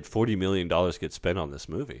did $40 million get spent on this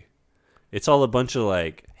movie? It's all a bunch of,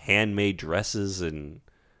 like, handmade dresses and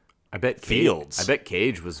I bet fields. I bet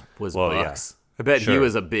Cage was bucks. Yeah. I bet he Sure.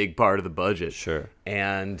 was a big part of the budget. Sure.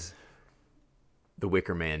 And the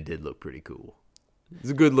Wicker Man did look pretty cool.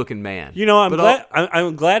 He's a good-looking man. You know,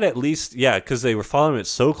 I'm glad at least, yeah, because they were following it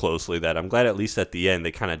so closely that I'm glad at least at the end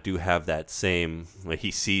they kind of do have that same, like, he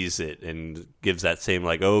sees it and gives that same,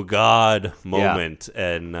 like, oh, God moment. Yeah.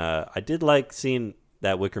 And I did like seeing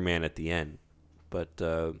that Wicker Man at the end. But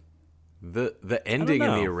the ending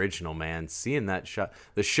in the original, man, seeing that shot.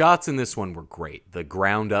 The shots in this one were great. The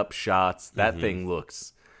ground-up shots, that thing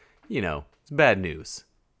looks, it's bad news.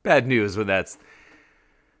 Bad news when that's...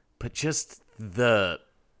 But just... The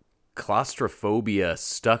claustrophobia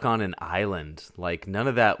stuck on an island, like none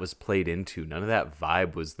of that was played into. None of that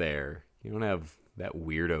vibe was there. You don't have that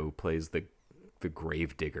weirdo plays the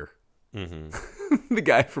gravedigger. Mm-hmm. The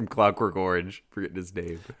guy from Clockwork Orange, forgetting his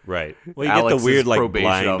name. Right. Well, you Alex's get the weird like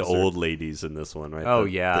blind officer. Old ladies in this one, right? Oh,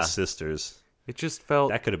 the sisters. It just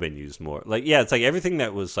felt that could have been used more. Like, yeah, it's like everything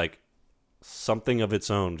that was like something of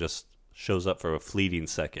its own just shows up for a fleeting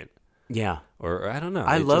second. Yeah. Or I don't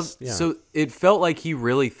know. So it felt like he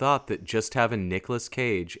really thought that just having Nicolas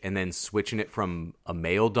Cage and then switching it from a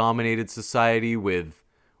male-dominated society with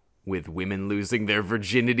women losing their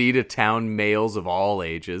virginity to town males of all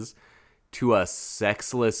ages to a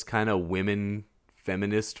sexless kind of women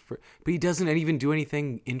feminist. But he doesn't even do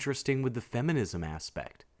anything interesting with the feminism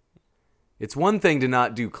aspect. It's one thing to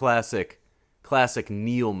not do classic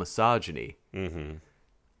Neil misogyny. Mm-hmm.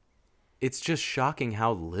 It's just shocking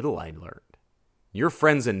how little I learned. Your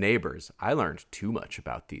friends and neighbors, I learned too much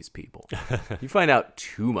about these people. You find out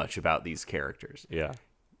too much about these characters. Yeah.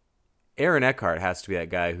 Aaron Eckhart has to be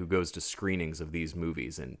that guy who goes to screenings of these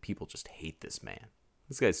movies and people just hate this man.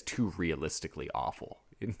 This guy's too realistically awful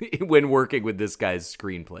when working with this guy's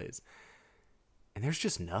screenplays. And there's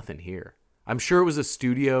just nothing here. I'm sure it was a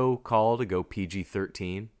studio call to go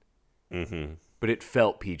PG-13, but it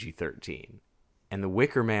felt PG-13. And the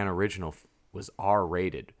Wicker Man original was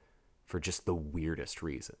R-rated for just the weirdest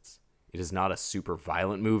reasons. It is not a super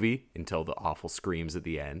violent movie until the awful screams at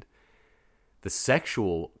the end. The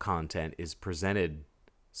sexual content is presented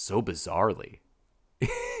so bizarrely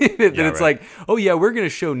that it's like, oh yeah, we're going to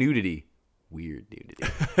show nudity. Weird nudity.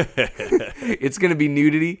 It's going to be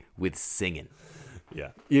nudity with singing. Yeah.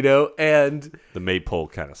 And... the maypole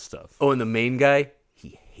kind of stuff. Oh, and the main guy,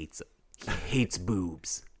 he hates it. He hates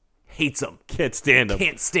boobs. Hates them. Can't stand them.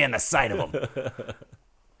 Can't stand the sight of them.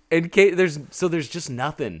 And there's just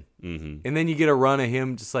nothing. Mm-hmm. And then you get a run of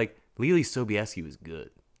him just like, Lily Sobieski was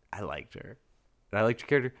good. I liked her. And I liked her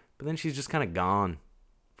character. But then she's just kind of gone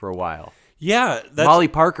for a while. Yeah. Molly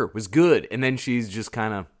Parker was good. And then she's just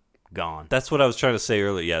kind of gone. That's what I was trying to say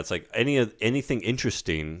earlier. Yeah, it's like anything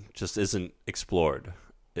interesting just isn't explored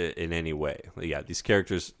in any way. Yeah, these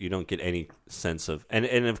characters, you don't get any sense of, and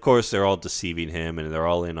of course they're all deceiving him and they're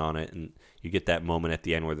all in on it, and you get that moment at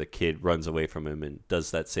the end where the kid runs away from him and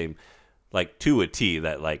does that same, like, to a T,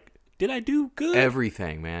 that like, did I do good?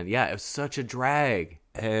 Everything, man. Yeah, it was such a drag.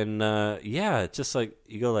 And yeah, it's just like,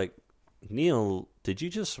 you go like, Neil, did you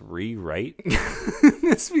just rewrite?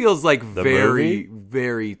 This feels like movie?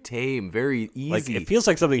 very tame, very easy. Like, it feels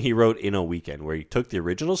like something he wrote in a weekend where he took the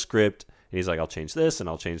original script and he's like, I'll change this and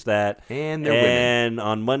I'll change that. And they're women.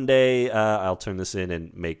 On Monday, I'll turn this in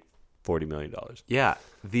and make $40 million. Yeah.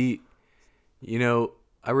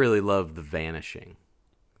 I really love The Vanishing,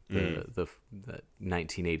 the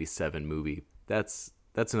 1987 movie. That's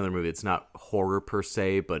another movie. It's not horror per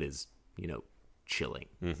se, but is, chilling.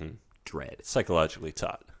 Mm-hmm. Dread. Psychologically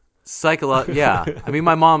taught. Yeah. I mean,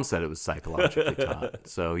 my mom said it was psychologically taught.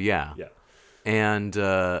 So, yeah. Yeah. And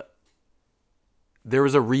there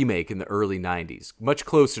was a remake in the early 90s, much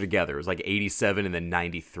closer together. It was like 87 and then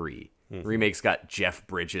 93. Mm-hmm. Remake's got Jeff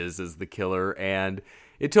Bridges as the killer, and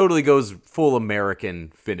it totally goes full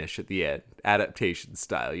American finish at the end, adaptation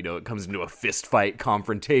style. It comes into a fist fight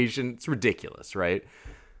confrontation. It's ridiculous, right?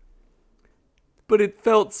 But it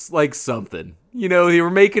felt like something. They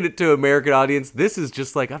were making it to American audience. This is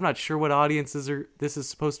just like, I'm not sure what audiences this is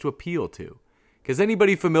supposed to appeal to. Because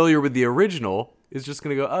anybody familiar with the original is just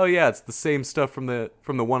going to go, oh yeah, it's the same stuff from the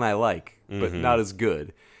one I like, but not as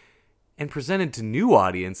good. And presented to new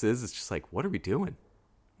audiences, it's just like, what are we doing?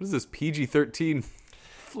 What is this PG-13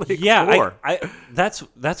 flick for? That's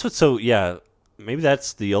what's so, yeah, maybe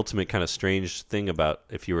that's the ultimate kind of strange thing about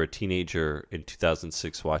if you were a teenager in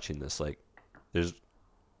 2006 watching this. Like, There's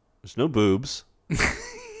no boobs.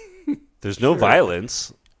 There's no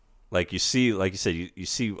violence. Like you said, you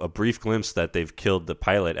see a brief glimpse that they've killed the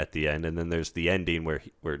pilot at the end, and then there's the ending where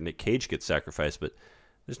Nick Cage gets sacrificed. But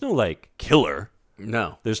there's no like killer.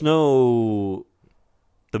 No. There's no.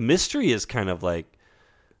 The mystery is kind of like.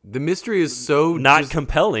 The mystery is so not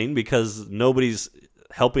compelling because nobody's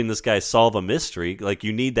helping this guy solve a mystery. Like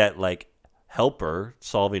you need that like helper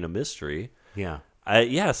solving a mystery. Yeah.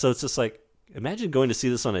 So it's just like imagine going to see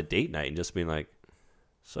this on a date night and just being like.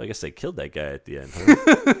 So I guess they killed that guy at the end,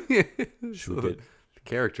 huh? So the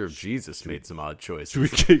character of Jesus made some odd choices.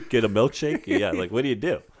 Should we get a milkshake? Yeah, like what do you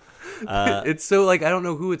do? It's so like I don't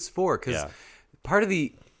know who it's for because part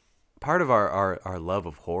of our love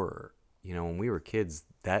of horror, you know, when we were kids,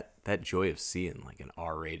 that joy of seeing like an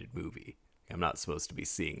R-rated movie. I'm not supposed to be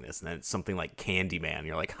seeing this, and then it's something like Candyman.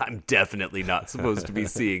 You're like, I'm definitely not supposed to be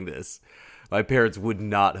seeing this. My parents would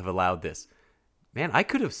not have allowed this. Man, I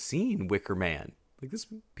could have seen Wicker Man. Like this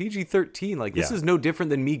PG-13, like this is no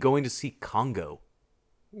different than me going to see Congo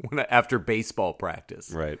after baseball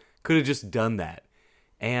practice. Right. Could have just done that.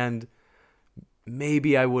 And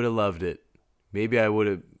maybe I would have loved it. Maybe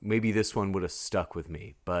this one would have stuck with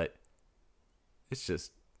me. But it's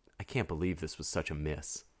just, I can't believe this was such a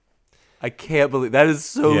miss. I can't believe, that is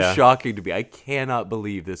so shocking to me. I cannot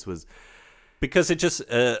believe this was. Because it just,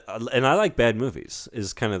 and I like bad movies,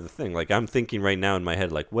 is kind of the thing. Like, I'm thinking right now in my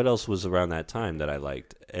head, like, what else was around that time that I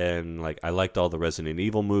liked? And, like, I liked all the Resident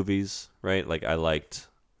Evil movies, right? Like, I liked,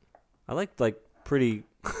 like, pretty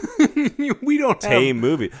we don't tame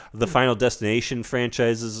movie. The Final Destination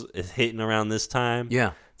franchises is hitting around this time.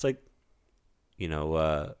 Yeah. It's like, you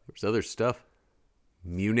know. There's other stuff.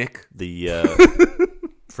 Munich. The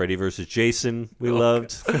Freddy vs. Jason we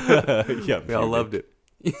loved. We all loved it.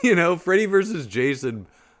 You know, Freddy versus Jason,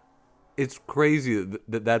 it's crazy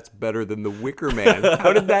that that's better than the Wicker Man.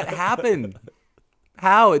 How did that happen?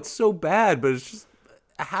 How? It's so bad, but it's just,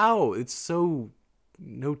 how? It's so,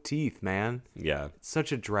 no teeth, man. Yeah. It's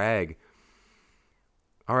such a drag.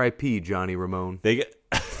 R.I.P. Johnny Ramone. They get...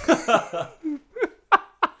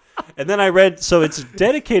 And then I read, so it's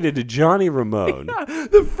dedicated to Johnny Ramone. Yeah,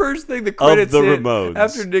 the first thing the credits of the hit, Ramones.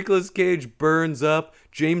 after Nicolas Cage burns up,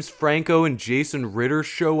 James Franco and Jason Ritter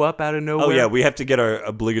show up out of nowhere. Oh yeah, we have to get our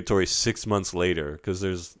obligatory 6 months later because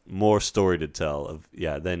there's more story to tell.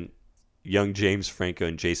 Then young James Franco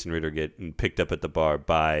and Jason Ritter get picked up at the bar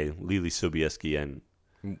by Lily Sobieski and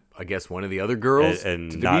I guess one of the other girls.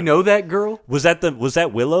 And did we know that girl? Was that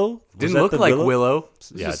Willow? Didn't look like Willow.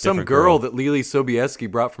 Yeah, just some girl that Lily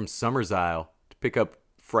Sobieski brought from Summer's Isle to pick up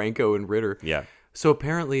Franco and Ritter. Yeah. So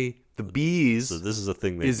apparently the bees. So this is a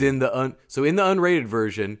thing. In the unrated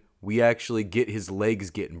version, we actually get his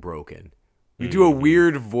legs getting broken. We do a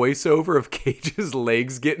weird voiceover of Cage's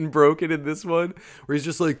legs getting broken in this one, where he's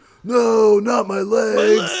just like, "No, not my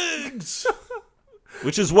legs." My legs.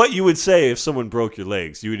 Which is what you would say if someone broke your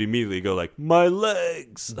legs. You would immediately go like, "My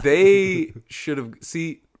legs." They should have...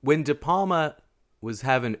 See, when De Palma was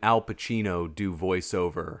having Al Pacino do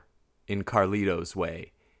voiceover in Carlito's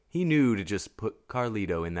way, he knew to just put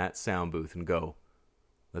Carlito in that sound booth and go,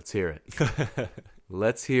 "Let's hear it.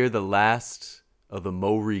 Let's hear the last of the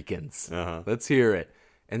Mohicans. Let's hear it."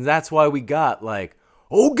 And that's why we got like,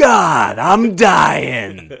 "Oh God, I'm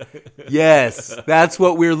dying." Yes, that's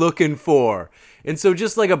what we're looking for. And so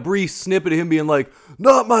just like a brief snippet of him being like,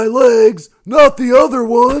 "Not my legs, not the other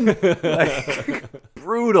one." Like,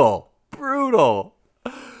 brutal.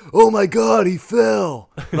 "Oh my God, he fell."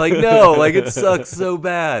 Like, no, like it sucks so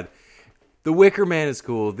bad. The Wicker Man is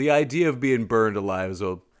cool. The idea of being burned alive is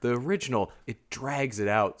well. The original, it drags it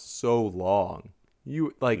out so long.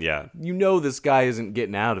 You know this guy isn't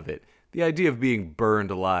getting out of it. The idea of being burned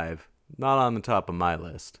alive, not on the top of my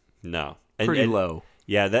list. No. Pretty low.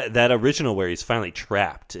 Yeah, that original where he's finally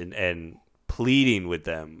trapped and pleading with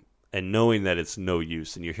them and knowing that it's no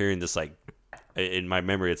use, and you're hearing this like, in my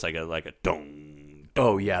memory, it's like a dong.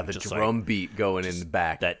 Oh yeah, the drum beat going in the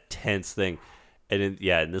back. That tense thing, and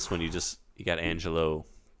in this one you got Angelo,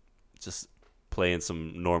 just playing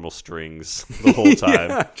some normal strings the whole time.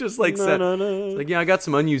 Yeah, just like no. It's like, I got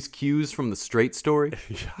some unused cues from the Straight Story.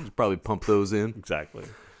 Should probably pump those in. Exactly.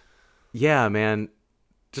 Yeah, man.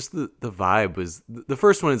 Just the vibe was... The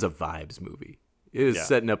first one is a vibes movie. It is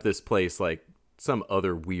setting up this place like some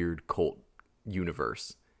other weird cult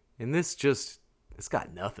universe. And this it's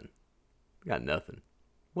got nothing.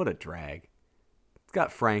 What a drag. It's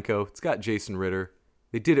got Franco. It's got Jason Ritter.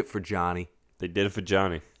 They did it for Johnny.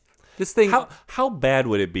 This thing... How bad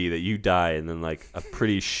would it be that you die and then like a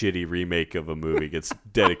pretty shitty remake of a movie gets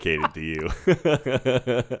dedicated to you?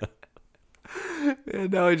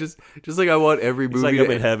 And now I just like I want every movie. It's like to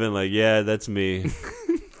I'm in heaven, like, yeah, that's me.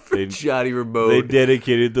 Johnny Ramone. They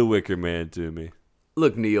dedicated the Wicker Man to me.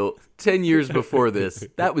 Look, Neil, 10 years before this,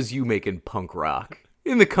 that was you making punk rock.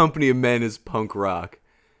 In the Company of Men is punk rock.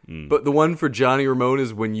 But the one for Johnny Ramone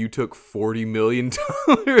is when you took $40 million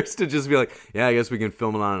to just be like, yeah, I guess we can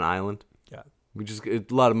film it on an island. Yeah. A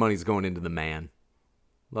lot of money's going into the man.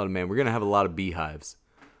 A lot of man. We're going to have a lot of beehives.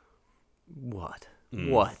 What?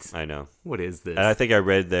 What? I know. What is this? And I think I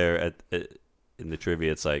read there in the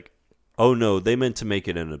trivia, it's like, oh no, they meant to make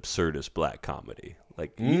it an absurdist black comedy.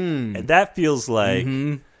 Like, and that feels like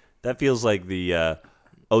the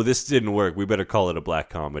this didn't work. We better call it a black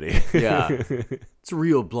comedy. Yeah, it's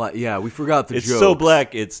real black. Yeah, we forgot the it's jokes. so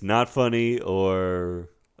black. It's not funny or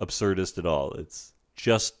absurdist at all. It's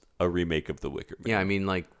just a remake of The Wicker Man. Yeah, I mean,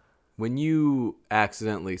 like when you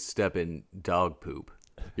accidentally step in dog poop,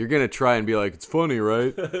 you're gonna try and be like, it's funny,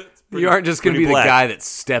 right? You aren't just gonna be black. the guy that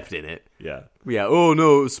stepped in it. Yeah. Yeah. Oh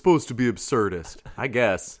no, it was supposed to be absurdist. I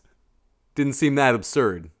guess. Didn't seem that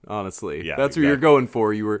absurd, honestly. Yeah, that's what you're going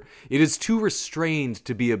for. It is too restrained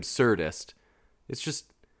to be absurdist. It's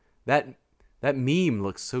just that meme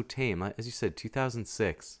looks so tame. As you said,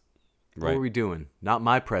 2006. Right. What were we doing? Not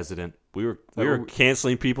my president. We were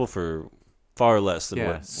canceling people for far less than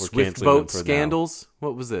what we're Swift canceling them boat for scandals.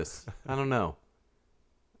 What was this? I don't know.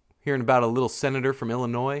 Hearing about a little senator from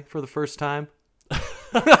Illinois for the first time.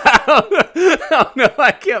 Oh no,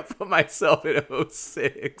 I can't put myself in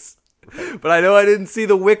 06. But I know I didn't see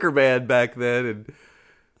The Wicker Man back then, and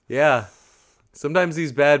yeah, sometimes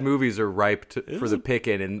these bad movies are ripe for the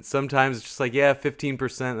picking, and sometimes it's just like, yeah,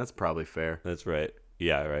 15%, that's probably fair. That's right.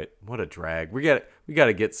 Yeah, right. What a drag. We got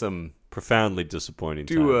to get some profoundly disappointing.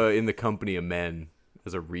 In the Company of Men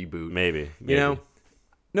as a reboot. Maybe. You know,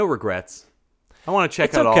 no regrets. I want to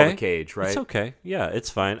check out all the Cage, right? It's okay. Yeah, it's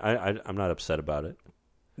fine. I'm not upset about it.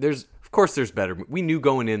 Of course, there's better. We knew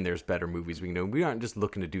going in there's better movies. We aren't just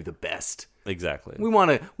looking to do the best. Exactly. We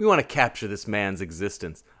want to capture this man's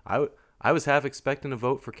existence. I was half expecting a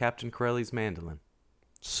vote for Captain Corelli's mandolin.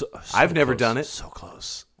 So I've never close. done it. So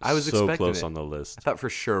close. I was so expecting close it. on the list. I thought for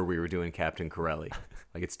sure we were doing Captain Corelli.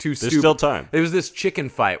 Like, it's too stupid. There's still time. There was this chicken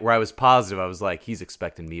fight where I was positive. I was like, he's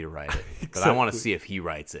expecting me to write it, but I want to see if he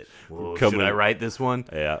writes it. Whoa, should I write this one?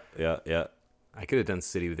 Yeah. I could have done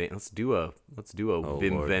City of Angels. Let's do a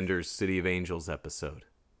Wim Lord. Wenders City of Angels episode.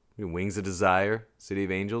 Wings of Desire, City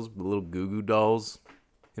of Angels, little Goo Goo Dolls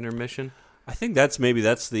intermission. I think that's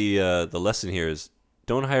the lesson here is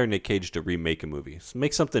don't hire Nick Cage to remake a movie.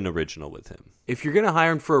 Make something original with him. If you're gonna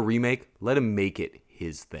hire him for a remake, let him make it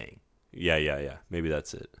his thing. Yeah. Maybe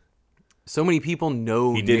that's it. So many people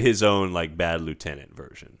know he did his own like Bad Lieutenant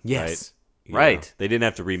version. Yes, right. You know, they didn't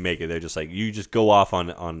have to remake it. They're just like, you just go off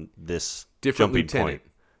on this different jumping lieutenant,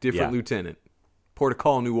 point. different lieutenant, Port of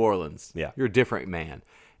Call, New Orleans. Yeah, you're a different man.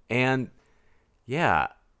 And yeah,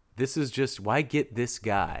 this is just, why get this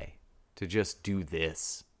guy to just do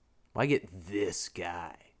this? Why get this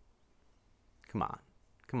guy? Come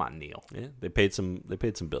on, Neil. Yeah, they paid some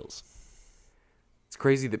bills. It's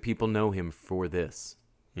crazy that people know him for this.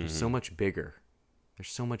 There's so much bigger.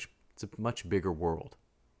 It's a much bigger world.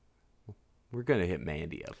 We're gonna hit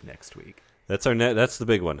Mandy up next week. That's the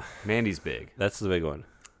big one. Mandy's big. That's the big one.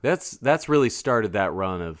 That's really started that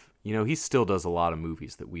run of, he still does a lot of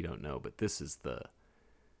movies that we don't know, but this is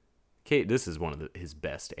one of his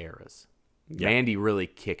best eras. Yeah. Mandy really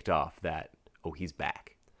kicked off that. Oh, he's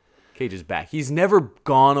back. Cage is back. He's never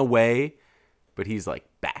gone away, but he's like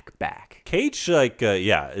back. Cage,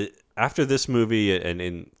 after this movie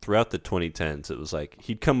and throughout the 2010s, it was like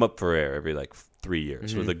he'd come up for air every like 3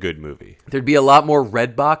 years with a good movie. There'd be a lot more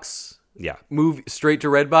Redbox, straight to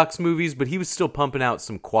Redbox movies, but he was still pumping out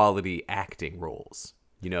some quality acting roles.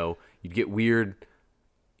 You'd get weird,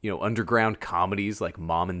 underground comedies like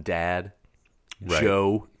Mom and Dad, right.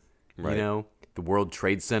 Joe, right. The World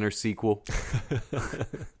Trade Center sequel.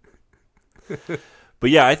 But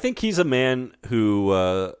yeah, I think he's a man who,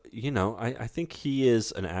 I think he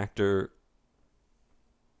is an actor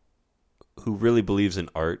who really believes in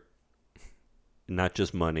art, not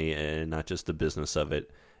just money and not just the business of it.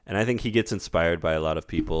 And I think he gets inspired by a lot of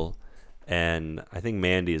people. And I think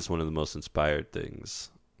Mandy is one of the most inspired things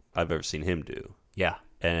I've ever seen him do. Yeah.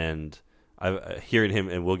 And hearing him,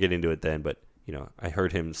 and we'll get into it then, but, I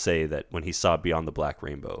heard him say that when he saw Beyond the Black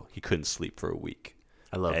Rainbow, he couldn't sleep for a week.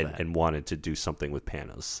 I love that. And wanted to do something with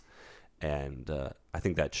Panos. And I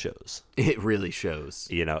think that shows. It really shows.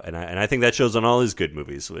 And I think that shows on all his good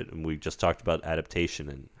movies. We just talked about adaptation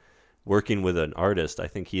and working with an artist. I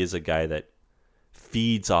think he is a guy that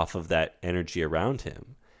feeds off of that energy around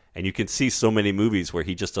him. And you can see so many movies where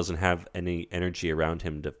he just doesn't have any energy around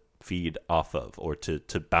him to feed off of, or to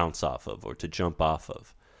bounce off of, or to jump off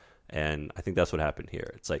of. And I think that's what happened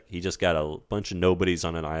here. It's like he just got a bunch of nobodies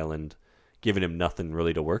on an island giving him nothing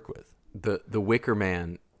really to work with. The Wicker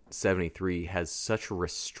Man 73 has such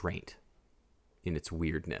restraint in its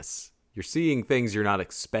weirdness. You're seeing things you're not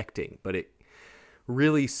expecting, but it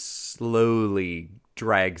really slowly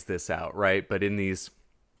drags this out, right? But in these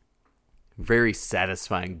very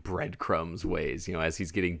satisfying breadcrumbs ways, as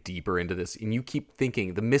he's getting deeper into this, and you keep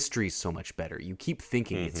thinking the mystery's so much better. You keep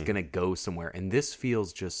thinking it's gonna go somewhere, and this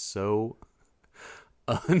feels just so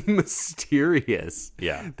unmysterious.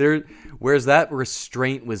 Yeah. Whereas that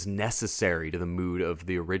restraint was necessary to the mood of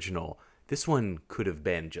the original, this one could have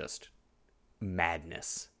been just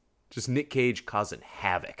madness. Just Nick Cage causing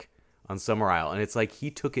havoc on Summer Isle, and it's like he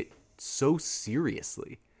took it so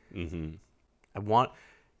seriously. Mm-hmm.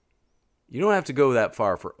 You don't have to go that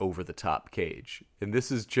far for over-the-top Cage. And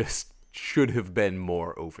this is just should have been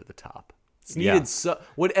more over-the-top. It's needed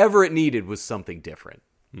whatever it needed was something different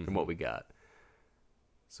from what we got.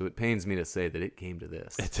 So it pains me to say that it came to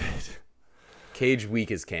this. It did. Cage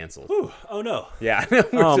Week is canceled. Whew. Oh, no. Yeah.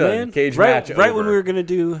 Oh, man. Cage right, match right over. when we were going to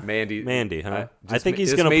do Mandy, huh? I think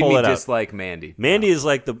he's going to pull it out. Dislike Mandy. Mandy is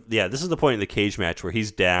like this is the point in the cage match where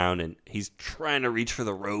he's down and he's trying to reach for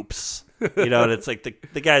the ropes. And it's like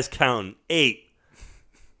the guy's counting 8,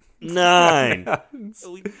 9.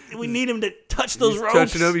 we need him to touch those ropes.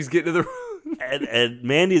 Touching up, he's getting to the and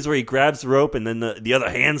Mandy is where he grabs the rope and then the other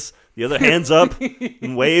hand's up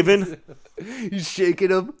and waving. He's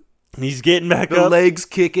shaking him. And he's getting back the up. The legs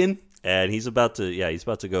kicking. And he's about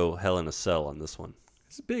to go hell in a cell on this one.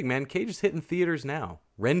 This is big, man. Cage is hitting theaters now.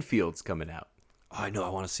 Renfield's coming out. Oh, I know. I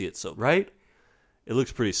want to see it so bad. Right? It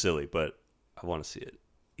looks pretty silly, but I want to see it.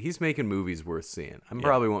 He's making movies worth seeing. I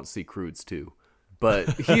probably won't see Crudes 2, but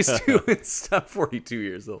he's doing stuff. 42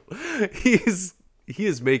 years old. He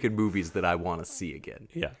is making movies that I want to see again.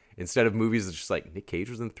 Yeah. Instead of movies that's just like, Nick Cage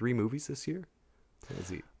was in 3 movies this year?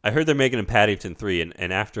 I heard they're making him Paddington 3,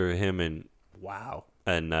 and after him and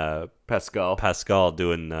Pascal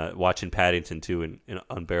doing watching Paddington 2 in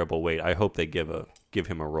Unbearable Weight, I hope they give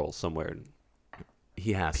him a role somewhere.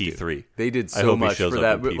 He has P3. To. They did so much for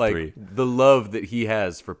that, but like the love that he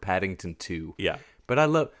has for Paddington 2. Yeah. But I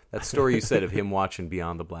love that story you said of him watching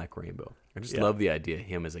Beyond the Black Rainbow. I just love the idea of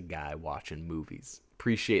him as a guy watching movies,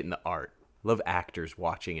 appreciating the art. Love actors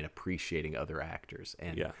watching and appreciating other actors.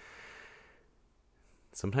 And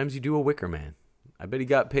sometimes you do a Wicker Man. I bet he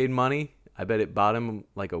got paid money. I bet it bought him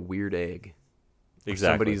like a weird egg.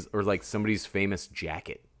 Exactly. Or somebody's famous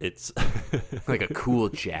jacket. It's like a cool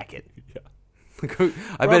jacket. Yeah.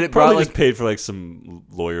 I bet it probably brought just paid for like some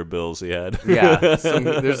lawyer bills he had. Yeah.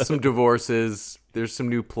 There's some divorces. There's some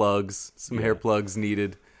new plugs. Some hair plugs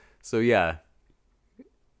needed. So yeah.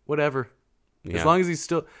 Whatever. Yeah. As long as he's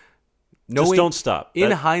still just don't stop. In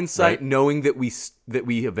hindsight, knowing that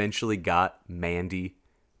we eventually got Mandy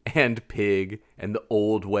and Pig and The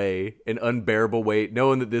Old Way and Unbearable Weight,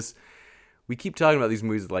 knowing that this, we keep talking about these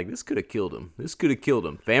movies like, this could have killed him. This could have killed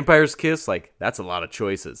him. Vampire's Kiss, like, that's a lot of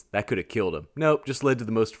choices. That could have killed him. Nope, just led to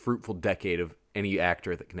the most fruitful decade of any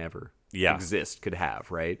actor that can ever exist could have,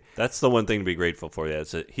 right? That's the one thing to be grateful for. Yeah,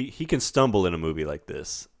 it's he can stumble in a movie like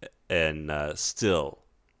this and still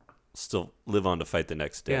live on to fight the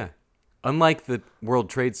next day. Yeah. Unlike the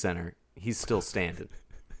World Trade Center, he's still standing.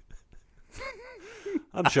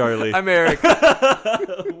 I'm Charlie. I'm Eric.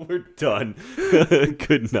 We're done.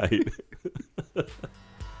 Good night.